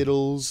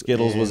Skittles.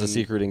 Skittles was a and-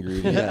 secret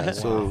ingredient. Yeah.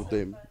 So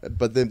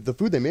but the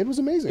food they made was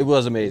amazing. It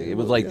was amazing. It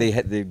was like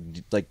Yeah.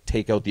 they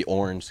take out the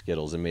orange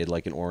Skittles and made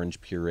an orange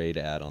puree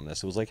to add on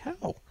this. It was like,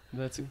 how?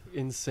 That's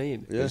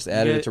insane. Yeah. Just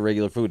added Yeah. it to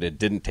regular food. It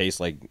didn't taste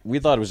like we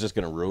thought it was just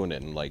gonna ruin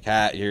it and like,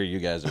 here you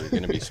guys are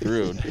gonna be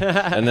screwed.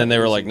 And then they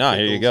were like, nah,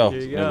 here you go.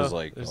 Here you And it go. was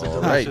like, There's a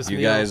all right, delicious you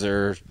meal. guys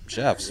are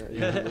chefs.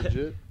 Yeah,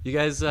 legit. You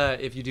guys,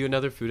 if you do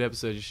another food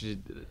episode, you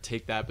should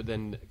take that, but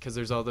then because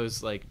there's all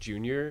those like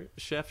junior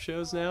chef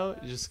shows now,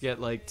 you just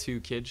get like 2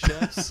 kid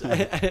chefs.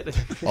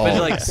 But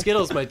like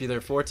Skittles might be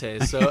their forte,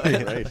 so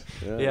Right.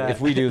 Yeah. yeah. If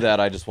we do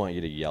that, I just want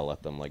you to yell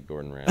at them like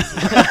Gordon Ramsay.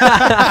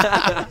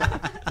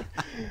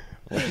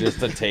 Like, just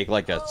to take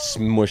like a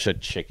smush a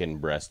chicken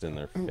breast in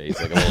their face,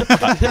 like a little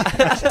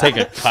cut. Take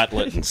a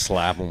cutlet and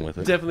slap them with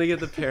it. Definitely get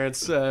the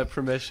parents'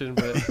 permission,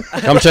 but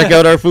Come check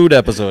out our food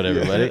episode,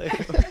 everybody.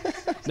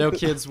 no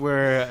kids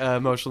were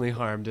emotionally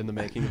harmed in the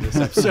making of this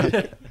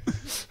episode.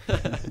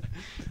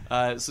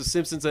 So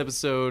Simpsons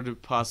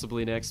episode,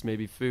 possibly next,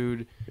 maybe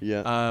food.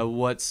 Yeah.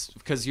 What's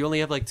because you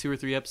only have like 2 or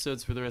 3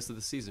 episodes for the rest of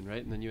the season,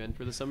 right? And then you end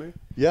for the summer.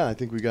 Yeah, I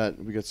think we got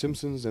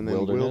Simpsons and then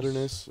Wilderness.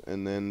 Wilderness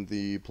and then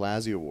the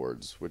Plazy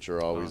Awards, which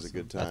are always a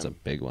good time. That's a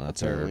big one.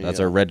 That's Apparently, our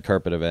yeah. red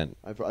carpet event.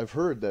 I've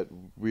heard that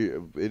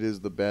it is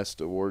the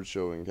best award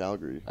show in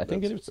Calgary. I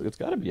think it's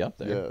got to be up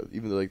there. Yeah,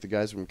 even like the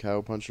guys from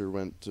Cowpuncher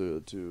went to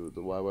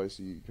the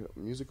YYC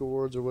Music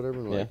Awards or whatever.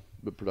 And Yeah. like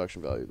the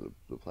production value of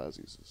the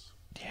Plazies is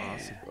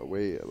awesome,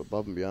 way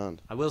above and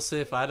beyond. I will say,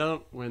 if I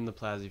don't win the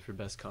Plazy for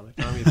best comic,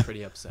 I'm gonna be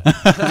pretty upset.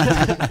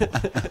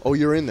 Oh,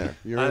 you're in there.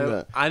 You're in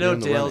that. I know you're in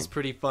the Dale's running.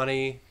 pretty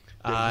funny, he's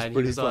and he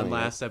pretty was on funny,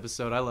 yeah. last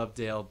episode. I love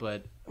Dale,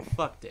 but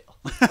fuck Dale.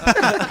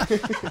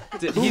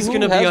 He's who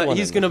gonna be has on, won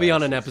he's in gonna the be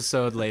on an past?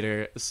 episode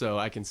later, so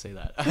I can say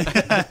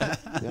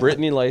that.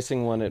 Brittany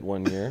Lysing won it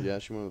one year. Yeah,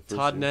 she won the first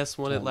Todd year. Ness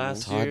won it Todd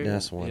last Todd year.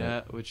 Ness won yeah,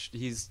 it. which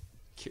he's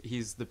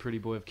the pretty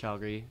boy of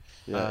Calgary.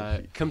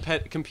 Yeah,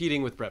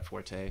 Competing with Brett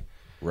Forte.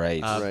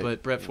 Right. Right.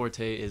 But Brett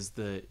Forte is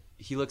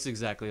he looks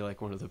exactly like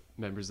one of the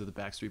members of the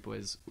Backstreet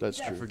Boys. That's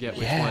I true. forget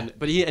which Yeah. one,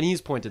 but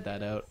he's pointed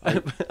that out.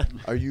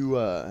 Are you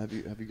have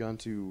you gone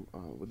to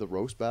with the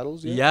roast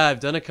battles yet? Yeah, I've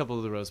done a couple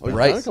of the roast Oh, you've battles.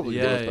 Right. done a couple of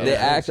Yeah, roast yeah.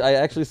 battles. I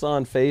actually saw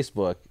on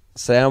Facebook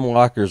Sam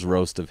Walker's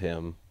roast of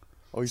him.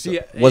 Oh, you See,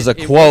 saw- Was a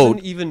it quote.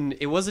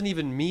 It wasn't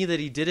even me that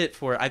he did it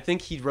for. I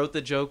think he wrote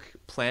the joke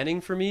planning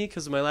for me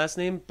because of my last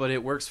name, but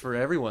it works for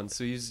everyone.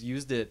 So he's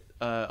used it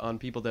on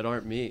people that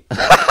aren't me.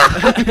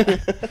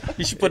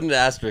 You should put an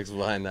asterisk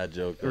behind that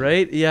joke.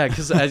 Right? Yeah,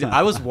 because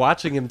I was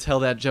watching him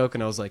tell that joke,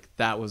 and I was like,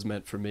 that was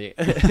meant for me.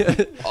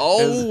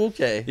 Oh,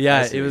 okay. Yeah,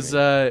 I see it what was,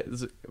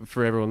 you mean.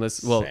 for everyone.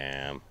 Well,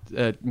 Sam.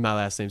 my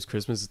last name's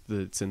Christmas.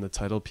 It's in the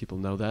title. People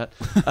know that.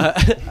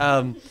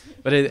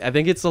 But I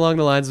think it's along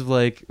the lines of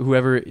like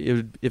whoever.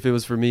 If it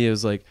was for me, it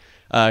was like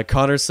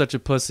Connor's such a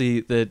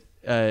pussy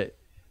that.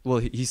 Well,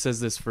 he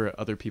says this for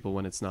other people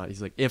when it's not.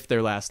 He's like, if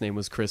their last name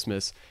was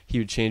Christmas, he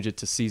would change it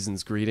to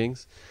Season's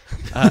Greetings.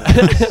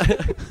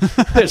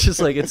 It's just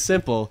like it's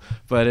simple,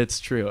 but it's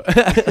true.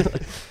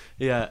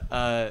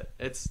 Yeah,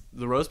 it's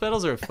the roast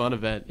battles are a fun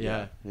event.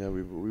 Yeah. Yeah,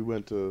 we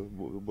went to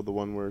the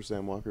one where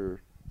Sam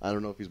Walker. I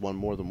don't know if he's won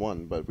more than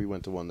one, but we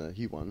went to one that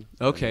he won.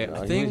 Okay, And,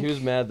 I He think was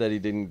mad that he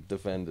didn't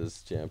defend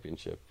his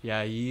championship.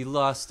 yeah, he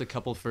lost a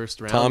couple first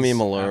rounds. Tommy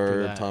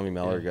after that. Tommy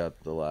Miller Yeah. got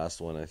the last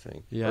one, I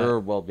think. Yeah. Or,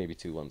 well, maybe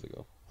 2 ones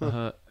ago.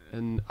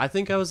 And I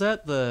think I was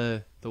at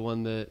the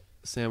one that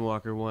Sam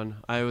Walker won.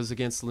 I was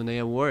against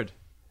Linnea Ward,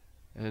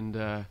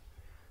 and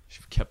she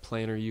kept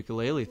playing her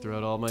ukulele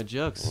throughout all my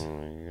jokes. Oh,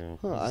 there you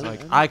go. Huh, It's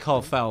like I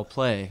call foul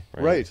play,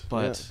 right,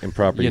 but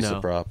Improper you use know,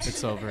 of props.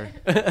 it's over.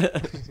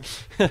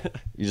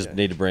 You just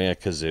need to bring a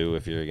kazoo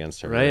if you're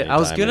against her. Right? I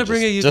was anytime gonna and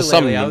bring a just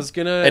some- ukulele. I was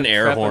gonna an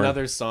air prep horn.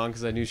 another song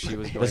because I knew she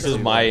was going This is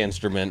to. my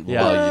instrument.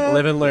 Yeah, Well,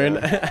 live and learn.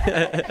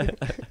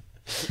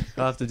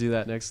 I'll have to do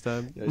that next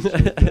time. Yeah, you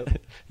should,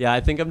 Yeah, I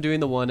think I'm doing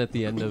the one at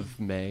the end of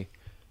May.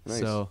 Nice.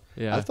 So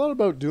yeah, I thought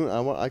about doing.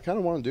 I kind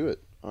of want to do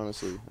it.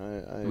 Honestly,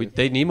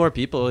 they need more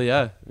people.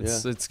 Yeah,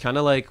 it's kind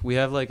of like we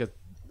have like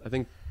I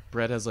think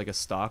Brett has like a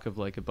stock of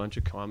like a bunch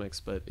of comics,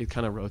 but it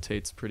kind of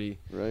rotates pretty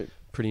right.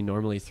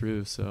 normally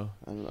through. So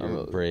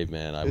You're a brave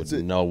man. I would It's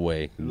a- no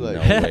way Like,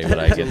 would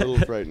I it's a get. little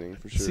frightening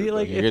for sure. see, but-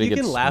 like You're if gonna you get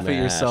can laugh at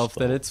smashed, yourself,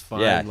 then though. it's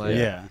fine. Yeah, like,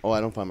 Yeah. oh,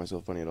 I don't find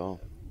myself funny at all.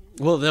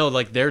 Well, no,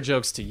 like their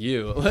jokes to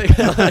you. Like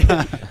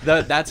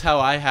that's how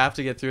I have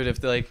to get through it.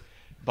 If like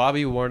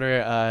Bobby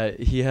Warner,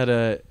 he had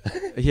a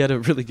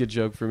really good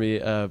joke for me.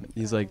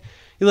 He's like,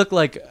 you look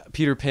like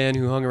Peter Pan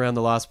who hung around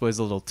the Lost Boys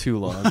a little too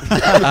long,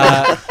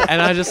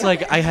 and I just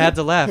like I had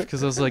to laugh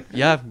because I was like,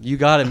 yeah, you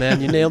got it,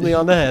 man. You nailed me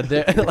on the head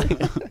there. Like,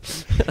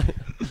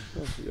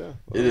 Yeah,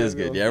 It is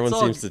good. Yeah, It's everyone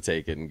all- seems to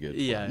take it and good.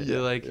 yeah, Yeah,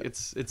 like yeah.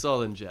 it's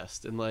all in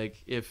jest, and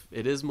like if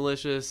it is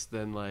malicious,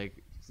 then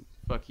like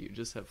fuck you,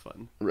 just have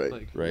fun. Right.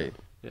 Like, Right.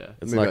 Yeah.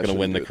 It's Maybe not I going to shouldn't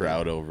win do the it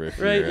crowd over if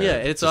Right, you're, yeah,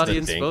 it's just to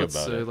audience think votes,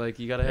 about so it. like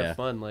you gotta have Yeah.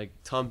 fun. Like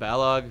Tom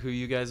Ballog, who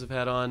you guys have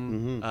had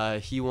on,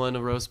 he won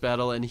a roast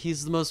battle, and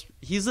he's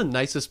the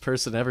nicest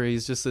person ever.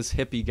 He's just this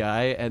hippie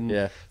guy, and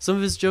Yeah. some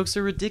of his jokes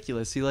are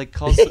ridiculous. He like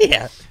calls,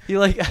 Yeah. he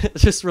like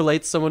just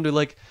relates someone to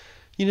like,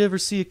 you never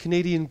see a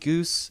Canadian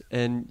goose,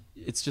 and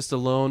it's just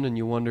alone, and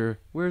you wonder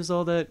where's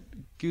all that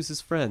goose's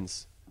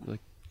friends.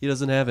 Like He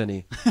doesn't have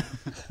any.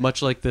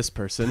 Much like this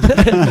person.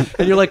 And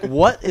you're like,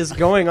 what is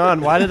going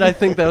on? Why did I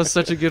think that was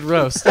such a good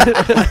roast?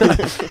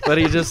 But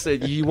he just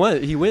said, he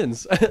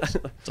wins.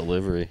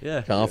 Delivery.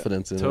 Yeah.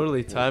 Confidence in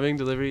Totally. Timing,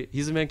 delivery.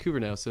 He's in Vancouver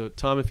now. So,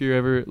 Tom, if you're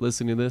ever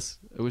listening to this,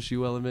 I wish you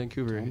well in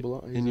Vancouver. He's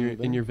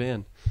In your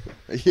van.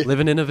 Yeah.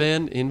 Living in a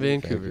van in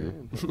Vancouver.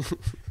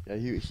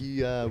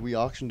 Yeah, we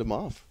auctioned him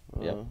off.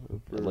 Yep.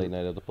 For Late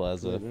night at the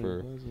Plaza Late Night at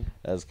the Plaza.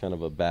 as kind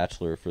of a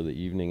bachelor for the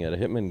evening at a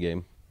Hitman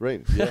game.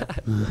 Right. Yeah.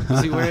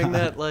 Was he wearing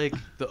that, like,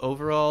 the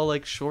overall,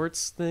 like,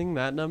 shorts thing,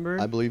 that number?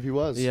 I believe he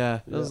was. Yeah,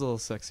 that was a little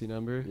sexy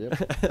number. Yep.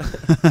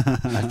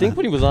 I think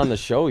when he was on the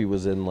show, he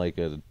was in like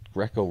a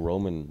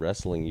Greco-Roman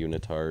wrestling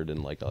unitard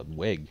and like a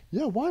wig.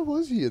 Yeah. Why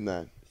was he in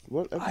that?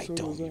 What I episode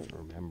was don't that?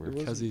 even remember. It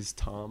was- Because he's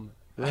Tom.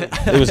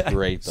 It was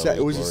great though.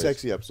 It was a glorious.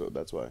 sexy episode.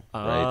 That's why. Right.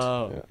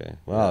 Oh. Okay.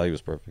 Well, he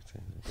was perfect.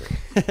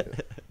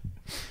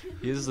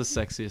 He is the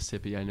sexiest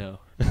hippie I know.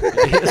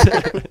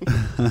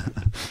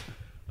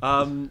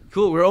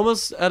 Cool. We're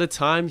almost out of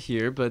time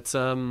here, but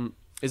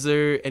is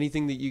there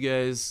anything that you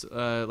guys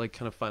like,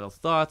 kind of final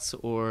thoughts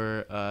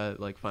or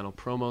like final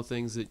promo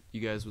things that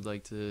you guys would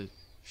like to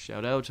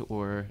shout out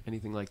or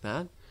anything like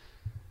that?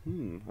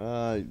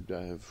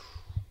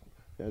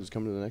 Just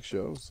come to the next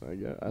shows. I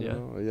guess. I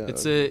don't know. Yeah.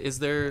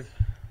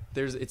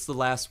 It's the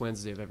last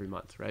Wednesday of every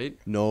month, right?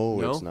 No,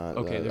 No? it's not.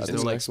 Okay, I there's think no,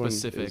 the like, next one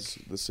specific- is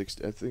the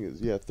sixth. I think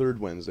it's third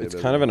Wednesday. It's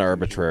of kind of every an month.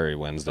 arbitrary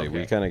Wednesday. We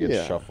Okay. kind of get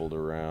Yeah. shuffled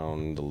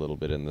around a little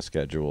bit in the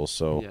schedule.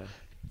 So Yeah.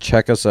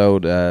 check us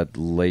out at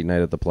Late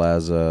Night at the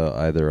Plaza,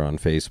 either on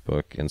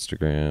Facebook,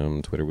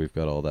 Instagram, Twitter. We've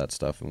got all that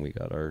stuff, and we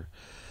got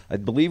I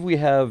believe we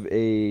have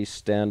a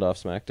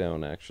standoff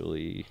SmackDown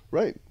actually.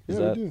 Right. Is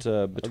Yeah, we that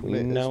do.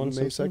 between now and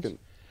May Simpsons? 2nd.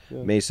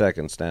 Yeah. May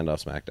 2nd,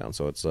 Standoff SmackDown.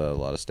 So it's a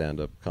lot of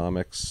stand-up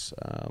comics.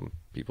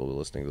 People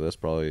listening to this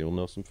probably will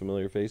know some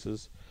familiar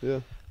faces. Yeah.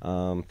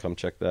 Come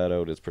check that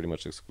out. It's pretty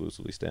much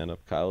exclusively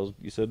stand-up. Kyle,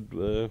 you said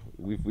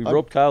we've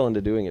roped Kyle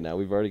into doing it now.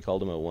 We've already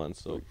called him out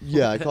once. So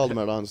Yeah, I called him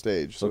out on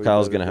stage. so he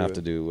Kyle's better going to have it.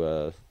 to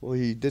do, Well,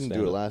 he didn't do it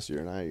stand-up. last year,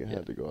 and I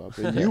had to go up.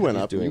 And you went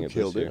He's up. doing And you it this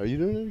killed it. year. Are you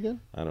doing it again?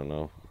 I don't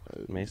know,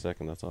 May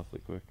 2nd. That's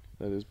awfully quick.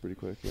 That is pretty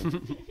quick. Yeah.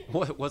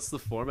 What's the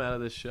format of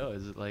this show?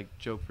 Is it like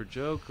joke for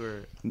joke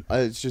or?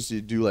 It's just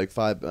you do like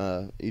five.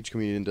 Each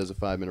comedian does a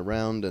 5-minute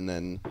round, and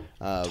then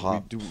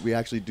we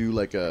actually do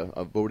like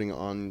a voting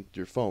on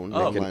your phone.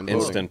 Oh, Like an online voting.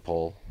 instant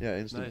poll. Yeah,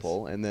 instant Nice.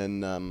 poll, and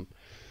then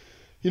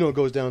it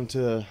goes down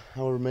to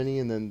however many,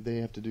 and then they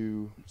have to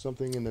do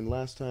something. And then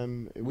last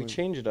time We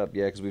change it up,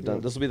 yeah, because we've done.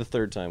 Yeah. This will be the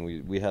third time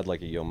we had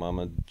like a Yo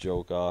Mama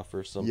joke off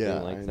or something Yeah,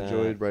 like I that.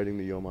 enjoyed writing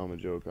the Yo Mama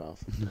joke off.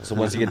 So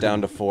once you get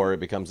down to 4, it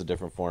becomes a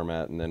different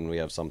format, and then we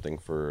have something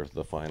for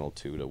the final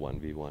 2 to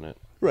 1v1 it,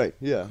 Right.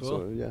 Yeah. Cool.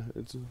 So yeah,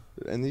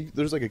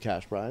 there's like a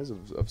cash prize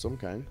of some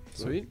kind.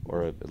 So. Sweet.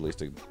 or at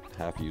least a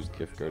half-used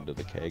gift card to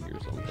the keg or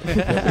something.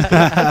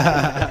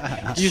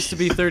 Used to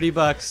be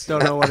 $30.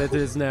 Don't know what it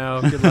is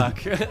now. Good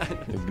luck.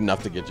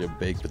 Enough to get you a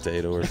baked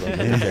potato or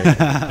something.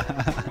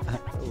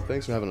 Well,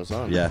 thanks for having us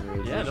on. Yeah.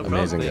 Yeah, no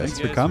Amazing, problem. guys. Thank you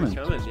for guys coming.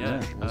 Yeah,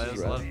 Yeah, it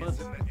was a lot of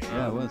fun.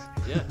 Yeah, it was.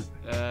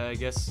 Yeah, I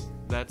guess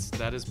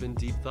that has been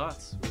Deep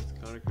Thoughts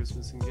with Connor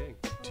Christmas and Gang.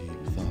 Deep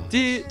thought.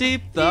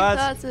 Deep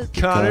Thoughts. Thoughts with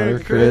Connor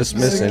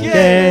Christmas and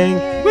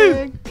Gang.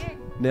 Woo!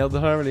 Nailed the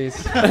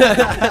harmonies.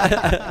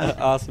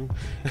 Awesome.